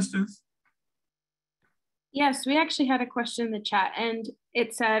other questions? Yes, we actually had a question in the chat, and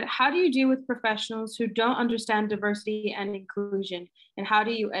it said, how do you deal with professionals who don't understand diversity and inclusion, and how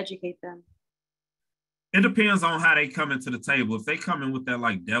do you educate them? It depends on how they come into the table. If they come in with that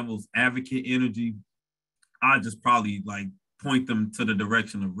like devil's advocate energy, I just probably like point them to the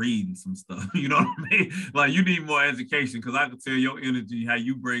direction of reading some stuff. You know what I mean? Like, you need more education, because I can tell your energy, how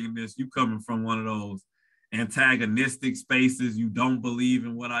you bringing this, you coming from one of those antagonistic spaces. You don't believe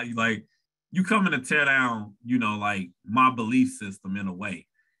in what I like. You coming to tear down, like my belief system in a way.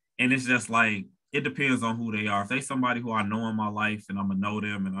 And it's just like, it depends on who they are. If they somebody who I know in my life and I'm gonna know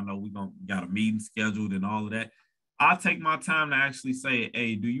them, and I know we got a meeting scheduled and all of that, I'll take my time to actually say,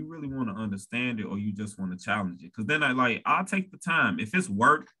 hey, do you really want to understand it, or you just want to challenge it? Because then I'll take the time. If it's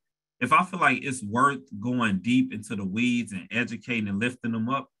work, if I feel like it's worth going deep into the weeds and educating and lifting them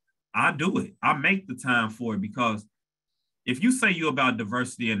up, I do it. I make the time for it, because if you say you're about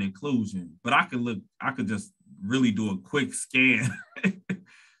diversity and inclusion, but I could just really do a quick scan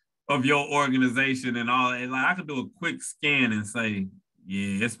of your organization and all, and like I could do a quick scan and say,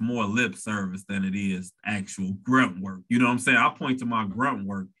 yeah, it's more lip service than it is actual grunt work. You know what I'm saying? I point to my grunt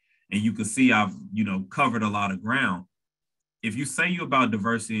work and you can see I've, covered a lot of ground. If you say you're about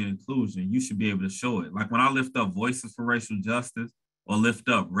diversity and inclusion, you should be able to show it. Like when I lift up Voices for Racial Justice or lift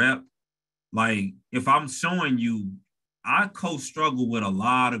up REP, like if I'm showing you, I co-struggle with a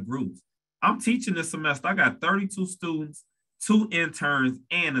lot of groups. I'm teaching this semester. I got 32 students, 2 interns,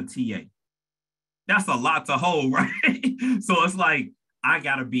 and a TA. That's a lot to hold, right? So it's like, I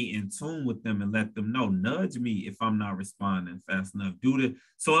got to be in tune with them and let them know, nudge me if I'm not responding fast enough.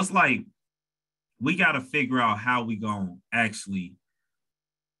 So it's like, we got to figure out how we going to actually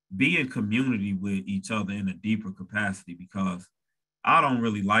be in community with each other in a deeper capacity, because I don't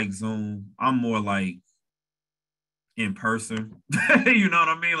really like Zoom. I'm more like in person. You know what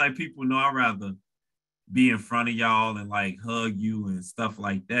I mean? Like people know I'd rather be in front of y'all and like hug you and stuff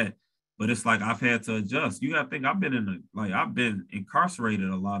like that. But it's like I've had to adjust. You got to think I've been incarcerated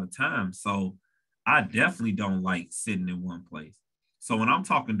a lot of times. So I definitely don't like sitting in one place. So when I'm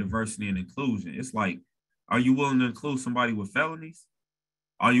talking diversity and inclusion, it's like, are you willing to include somebody with felonies?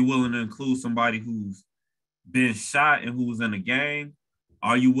 Are you willing to include somebody who's been shot and who was in a gang?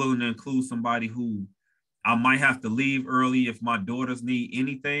 Are you willing to include somebody who I might have to leave early if my daughters need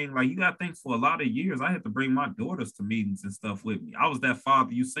anything? Like you got to think, for a lot of years, I had to bring my daughters to meetings and stuff with me. I was that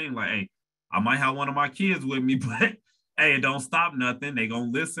father you seen, like, hey, I might have one of my kids with me, but hey, it don't stop nothing. They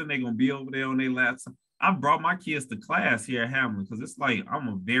gonna listen. They gonna be over there on their laps. I brought my kids to class here at Hamline because it's like I'm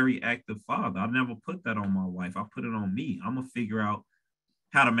a very active father. I never put that on my wife. I put it on me. I'm gonna figure out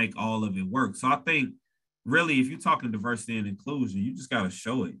how to make all of it work. So I think really, if you're talking diversity and inclusion, you just got to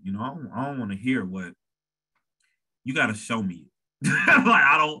show it. I don't want to hear what you got to show me. Like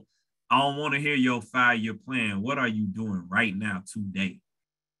I don't want to hear your 5-year plan. What are you doing right now today?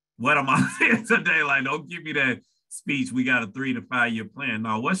 What am I saying today? Like, don't give me that speech. We got a 3 to 5 year plan.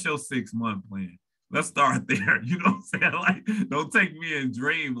 No, what's your 6-month plan? Let's start there. You know what I'm saying? Like, don't take me in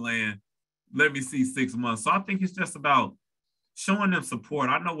dreamland. Let me see 6 months. So I think it's just about showing them support.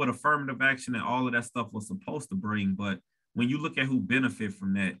 I know what affirmative action and all of that stuff was supposed to bring, but when you look at who benefit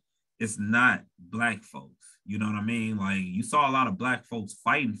from that, it's not Black folks. You know what I mean? Like you saw a lot of Black folks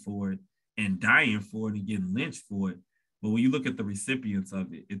fighting for it and dying for it and getting lynched for it. But when you look at the recipients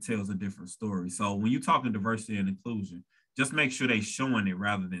of it, it tells a different story. So when you're talking diversity and inclusion, just make sure they're showing it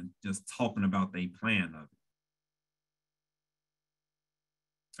rather than just talking about their plan of it.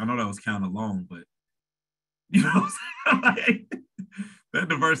 I know that was kind of long, but you know what I'm saying? Like, that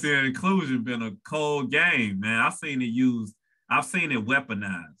diversity and inclusion been a cold game, man. I've seen it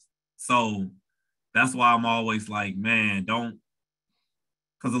weaponized. So that's why I'm always like, man,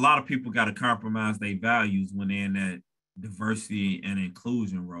 because a lot of people got to compromise their values when they're in that diversity and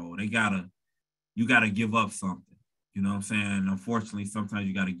inclusion role. You got to give up something. You know what I'm saying? Unfortunately, sometimes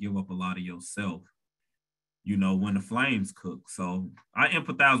you got to give up a lot of yourself, when the flames cook. So I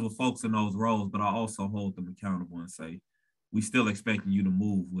empathize with folks in those roles, but I also hold them accountable and say, we still expecting you to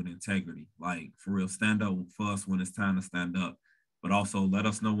move with integrity. Like, for real, stand up for us when it's time to stand up, but also let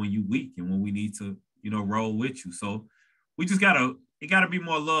us know when you weak and when we need to, roll with you. So we just it gotta be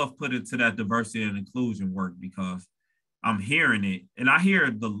more love put into that diversity and inclusion work, because I'm hearing it. And I hear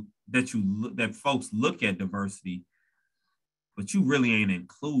that folks look at diversity, but you really ain't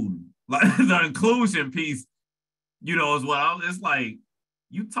including. Like the inclusion piece, is what it's like.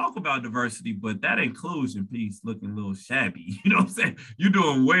 You talk about diversity, but that inclusion piece looking a little shabby. You know what I'm saying? You're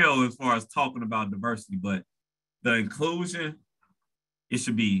doing well as far as talking about diversity, but the inclusion, it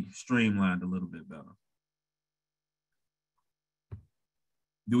should be streamlined a little bit better.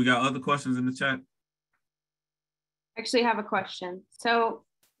 Do we got other questions in the chat? Actually, I have a question. So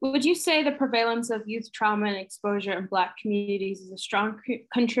would you say the prevalence of youth trauma and exposure in Black communities is a strong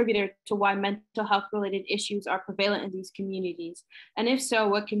contributor to why mental health related issues are prevalent in these communities? And if so,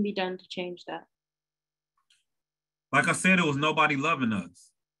 what can be done to change that? Like I said, it was nobody loving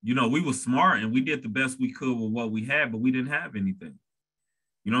us. We were smart and we did the best we could with what we had, but we didn't have anything.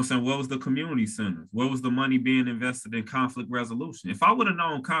 You know what I'm saying? What was the community centers? Where was the money being invested in conflict resolution? If I would have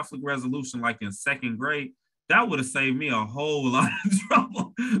known conflict resolution like in 2nd grade, that would have saved me a whole lot of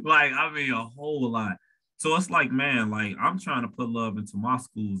trouble. A whole lot. So it's like, man, like I'm trying to put love into my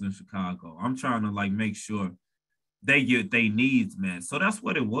schools in Chicago. I'm trying to make sure they get their needs met. So that's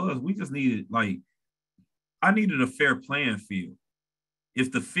what it was. We just needed, I needed a fair playing field.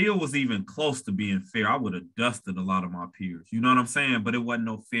 if the field was even close to being fair, I would have dusted a lot of my peers. You know what I'm saying? But it wasn't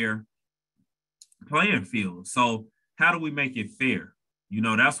no fair playing field. So how do we make it fair? You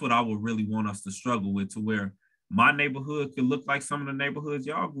know, that's what I would really want us to struggle with, to where my neighborhood could look like some of the neighborhoods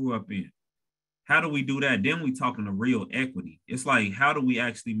y'all grew up in. How do we do that? Then we talking to real equity. It's like, how do we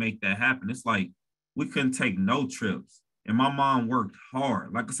actually make that happen? It's like, we couldn't take no trips. And my mom worked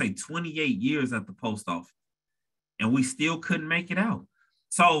hard, like I say, 28 years at the post office, and we still couldn't make it out.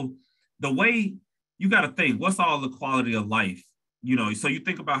 So the way you got to think, what's all the quality of life? You know, so you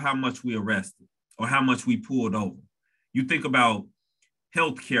think about how much we arrested or how much we pulled over. You think about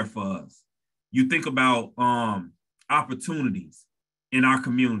healthcare for us. You think about opportunities in our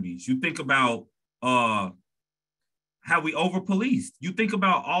communities. You think about how we over-policed. You think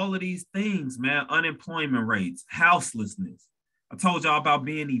about all of these things, man, unemployment rates, houselessness. I told y'all about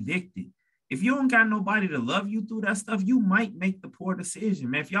being evicted. If you don't got nobody to love you through that stuff, you might make the poor decision,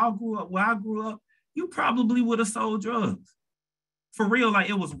 man. If y'all grew up where I grew up, you probably would have sold drugs. For real, like,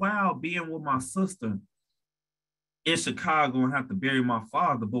 it was wild being with my sister in Chicago and have to bury my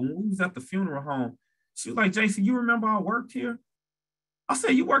father. But when we was at the funeral home, she was like, Jason, you remember I worked here? I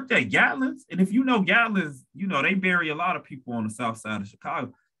said, you worked at Gatlin's? And if you know Gatlin's, you know, they bury a lot of people on the south side of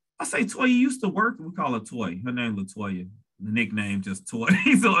Chicago. I say, Toya used to work, we call her Toy. Her name LaToya, the nickname just Toy.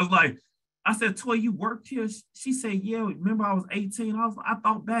 So it's like, I said, Toy, you worked here? She said, yeah, remember I was 18? I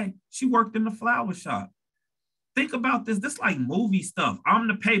thought back, she worked in the flower shop. Think about this. This like movie stuff. I'm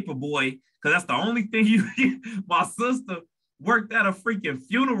the paper boy, because that's the only thing you get. My sister worked at a freaking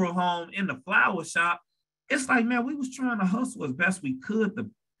funeral home in the flower shop. It's like, man, we was trying to hustle as best we could.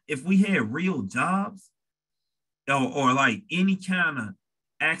 If we had real jobs or like any kind of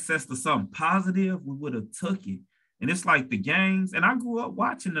access to something positive, we would have took it. And it's like the gangs. And I grew up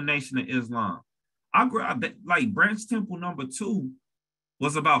watching the Nation of Islam. I grew up, like Branch Temple #2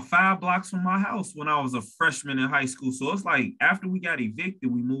 was about 5 blocks from my house when I was a freshman in high school. So it's like, after we got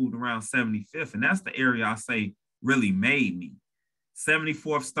evicted, we moved around 75th. And that's the area I say really made me.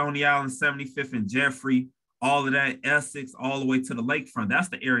 74th, Stony Island, 75th and Jeffrey, all of that, Essex, all the way to the lakefront. That's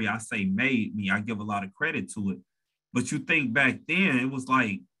the area I say made me. I give a lot of credit to it. But you think back then, it was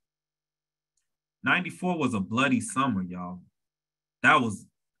like, 94 was a bloody summer, y'all. That was,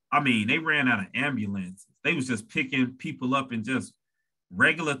 I mean, they ran out of ambulances. They was just picking people up in just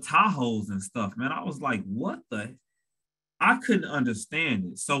regular Tahoes and stuff, man. I was like, what the? I couldn't understand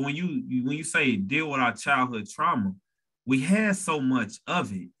it. So when you say deal with our childhood trauma, we had so much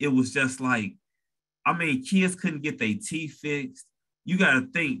of it. It was just like, I mean, kids couldn't get their teeth fixed. You got to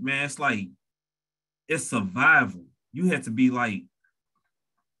think, man, it's like, it's survival. You had to be like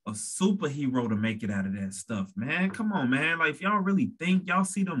a superhero to make it out of that stuff, man. Come on, man. Like, if y'all really think, y'all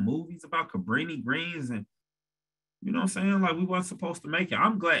see the movies about Cabrini Greens and, you know what I'm saying? Like, we weren't supposed to make it.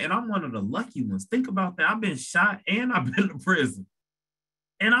 I'm glad, and I'm one of the lucky ones. Think about that. I've been shot and I've been to prison.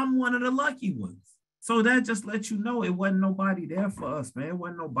 And I'm one of the lucky ones. So that just lets you know it wasn't nobody there for us, man. It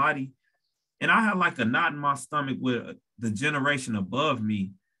wasn't nobody. And I had like a knot in my stomach with the generation above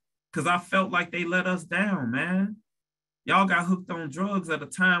me, because I felt like they let us down, man. Y'all got hooked on drugs at a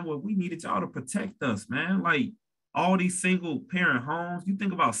time where we needed y'all to protect us, man. Like, all these single parent homes. You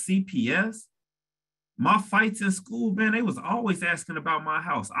think about CPS. My fights in school, man, they was always asking about my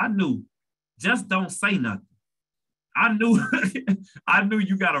house. I knew, just don't say nothing. I knew I knew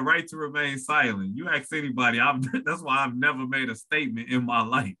you got a right to remain silent. You ask anybody, that's why I've never made a statement in my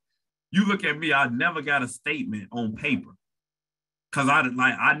life. You look at me, I never got a statement on paper. Cause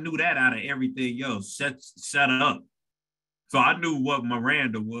I knew that out of everything else. Shut up. So I knew what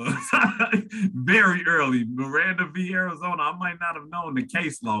Miranda was very early. Miranda v. Arizona, I might not have known the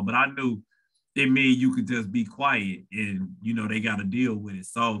case law, but I knew it mean you could just be quiet and, you know, they got to deal with it.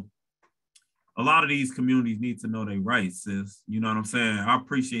 So a lot of these communities need to know their rights, sis. You know what I'm saying? I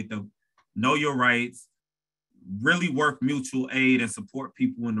appreciate them. Know your rights, really work mutual aid and support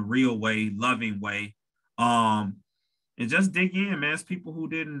people in the real way, loving way. And just dig in, man. It's people who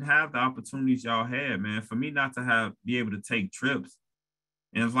didn't have the opportunities y'all had, man. For me not to be able to take trips.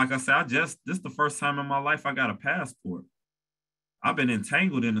 And it's like I said, this is the first time in my life I got a passport. I've been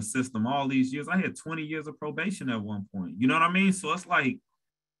entangled in the system all these years. I had 20 years of probation at one point. You know what I mean? So it's like,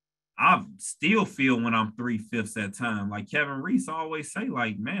 I still feel when I'm 3/5 at time. Like Kevin Reese always say,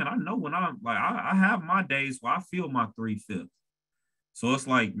 like, man, I know when I'm like, I have my days where I feel my 3/5. So it's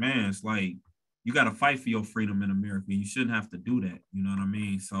like, man, it's like, you got to fight for your freedom in America. You shouldn't have to do that. You know what I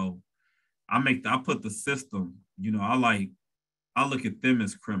mean? So I put the system, you know, I look at them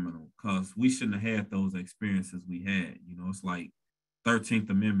as criminal because we shouldn't have had those experiences we had. You know, it's like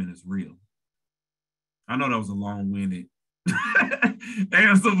 13th Amendment is real. I know that was a long-winded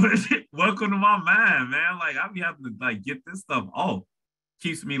And so, welcome to my mind, man. Like, I be having to like get this stuff off.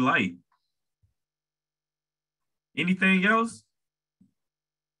 Keeps me light. Anything else?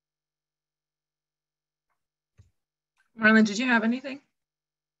 Marlon, did you have anything?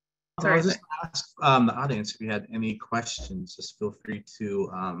 Sorry, I was just ask the audience if you had any questions. Just feel free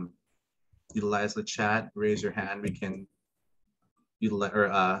to utilize the chat, raise your hand. We can utilize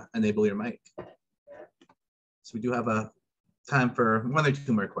or enable your mic. So we do have a time for 1 or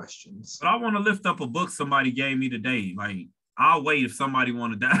 2 more questions. But I want to lift up a book somebody gave me today. Like, I'll wait if somebody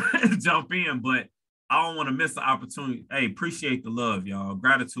want to jump in, but I don't want to miss the opportunity. Hey, appreciate the love, y'all.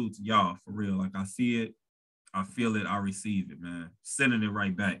 Gratitude to y'all, for real. Like, I see it, I feel it, I receive it, man. Sending it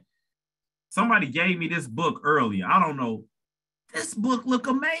right back. Somebody gave me this book earlier. I don't know. This book look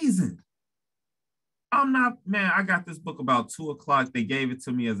amazing. I'm not, man, I got this book about 2 o'clock. They gave it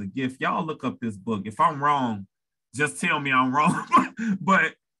to me as a gift. Y'all look up this book. If I'm wrong, just tell me I'm wrong.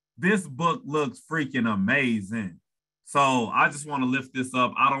 But this book looks freaking amazing. So I just want to lift this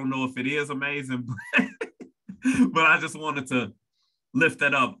up. I don't know if it is amazing, but I just wanted to lift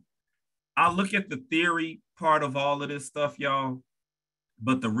that up. I look at the theory part of all of this stuff, y'all,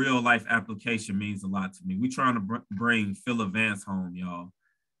 but the real life application means a lot to me. We trying to bring Phil Vance home, y'all.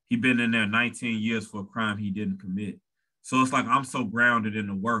 He been in there 19 years for a crime he didn't commit. So it's like I'm so grounded in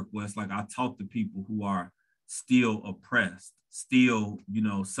the work where it's like I talk to people who are still oppressed, still, you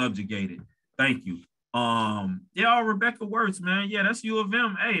know, subjugated. Thank you. Yeah, Rebecca Wirtz, man. Yeah, that's U of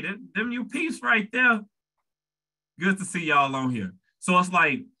M. Hey, them your piece right there. Good to see y'all on here. So it's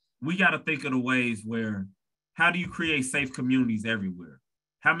like we got to think of the ways where, how do you create safe communities everywhere?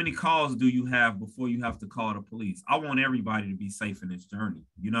 How many calls do you have before you have to call the police? I want everybody to be safe in this journey.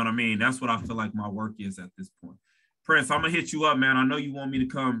 You know what I mean? That's what I feel like my work is at this point. Prince, I'm gonna hit you up, man. I know you want me to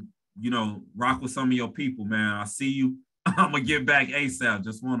come, you know, rock with some of your people, man. I see you. I'm gonna get back ASAP.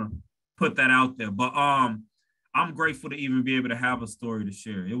 Just want to put that out there. But I'm grateful to even be able to have a story to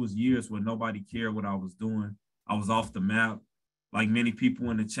share. It was years where nobody cared what I was doing. I was off the map. Like many people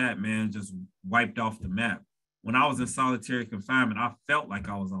in the chat, man, just wiped off the map. When I was in solitary confinement, I felt like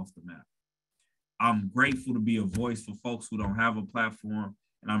I was off the map. I'm grateful to be a voice for folks who don't have a platform.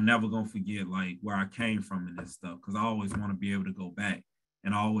 And I'm never going to forget like where I came from in this stuff, because I always want to be able to go back,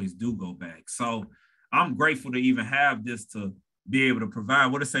 and I always do go back. So I'm grateful to even have this to be able to provide.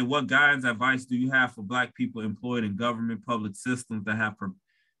 What to say, what guidance, advice do you have for Black people employed in government public systems that have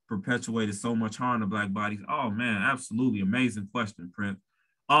perpetuated so much harm to Black bodies? Oh man, absolutely amazing question, Prince.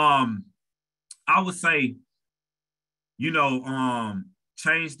 I would say, you know,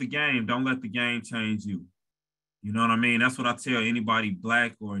 change the game. Don't let the game change you. You know what I mean? That's what I tell anybody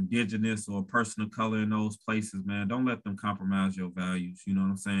Black or Indigenous or a person of color in those places, man. Don't let them compromise your values. You know what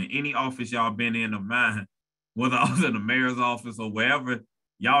I'm saying? Any office y'all been in of mine, whether I was in the mayor's office or wherever,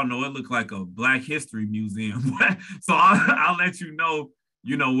 y'all know it looked like a Black History museum. So I'll let you know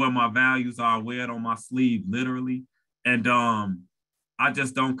where my values are, wear it on my sleeve, literally. And I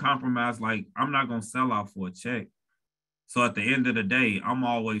just don't compromise. Like, I'm not going to sell out for a check. So at the end of the day, I'm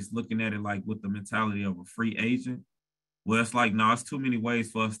always looking at it like with the mentality of a free agent, where it's like, no, it's too many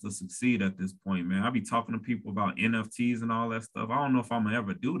ways for us to succeed at this point, man. I be talking to people about NFTs and all that stuff. I don't know if I'm gonna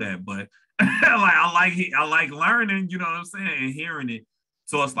ever do that, but like I like learning, you know what I'm saying, and hearing it.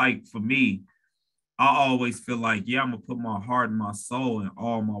 So it's like, for me, I always feel like, yeah, I'm gonna put my heart and my soul in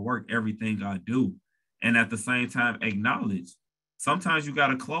all my work, everything I do. And at the same time, acknowledge sometimes you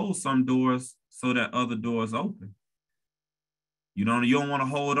gotta close some doors so that other doors open. You know, you don't want to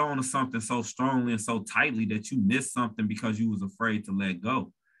hold on to something so strongly and so tightly that you miss something because you was afraid to let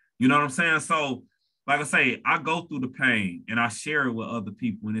go. You know what I'm saying? So, like I say, I go through the pain and I share it with other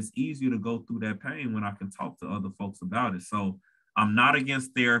people, and it's easier to go through that pain when I can talk to other folks about it. So I'm not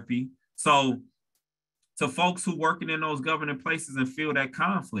against therapy. So to folks who working in those governing places and feel that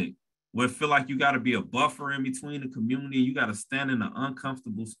conflict, where feel like you got to be a buffer in between the community, you got to stand in an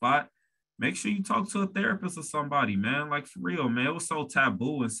uncomfortable spot, make sure you talk to a therapist or somebody, man. Like, for real, man. It was so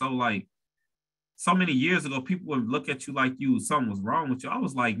taboo and so, like, so many years ago, people would look at you like something was wrong with you. I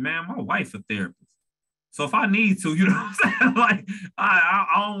was like, man, my wife a therapist. So if I need to, you know what I'm saying? Like,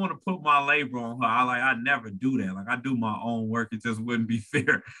 I don't want to put my labor on her. I never do that. Like, I do my own work. It just wouldn't be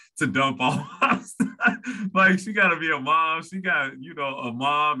fair to dump all my stuff. Like, she got to be a mom. She got, a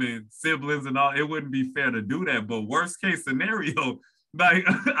mom and siblings and all. It wouldn't be fair to do that. But worst case scenario, like,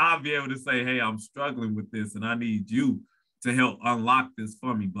 I'll be able to say, hey, I'm struggling with this and I need you to help unlock this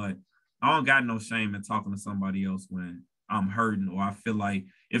for me. But I don't got no shame in talking to somebody else when I'm hurting, or I feel like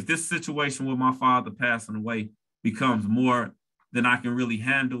if this situation with my father passing away becomes more than I can really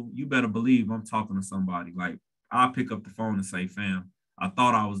handle, you better believe I'm talking to somebody. Like, I'll pick up the phone and say, fam, I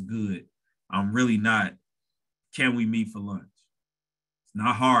thought I was good. I'm really not. Can we meet for lunch? It's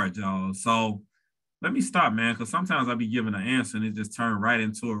not hard, y'all. So let me stop, man, because sometimes I'll be giving an answer and it just turns right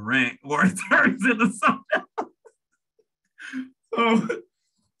into a rant or it turns into something else.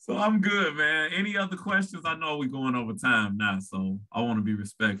 So I'm good, man. Any other questions? I know we're going over time now, so I want to be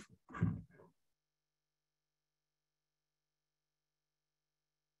respectful.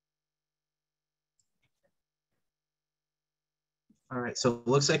 All right, so it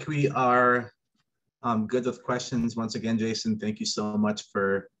looks like we are good with questions. Once again, Jason, thank you so much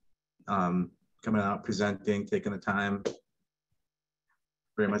for coming out, presenting, taking the time.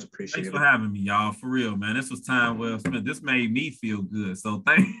 Very much appreciated. Thanks for having me, y'all. For real, man. This was time well spent. This made me feel good. So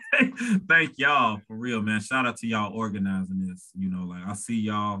thank y'all for real, man. Shout out to y'all organizing this. You know, like I see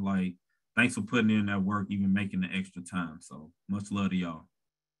y'all, like, thanks for putting in that work, even making the extra time. So much love to y'all.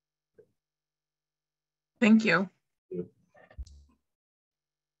 Thank you.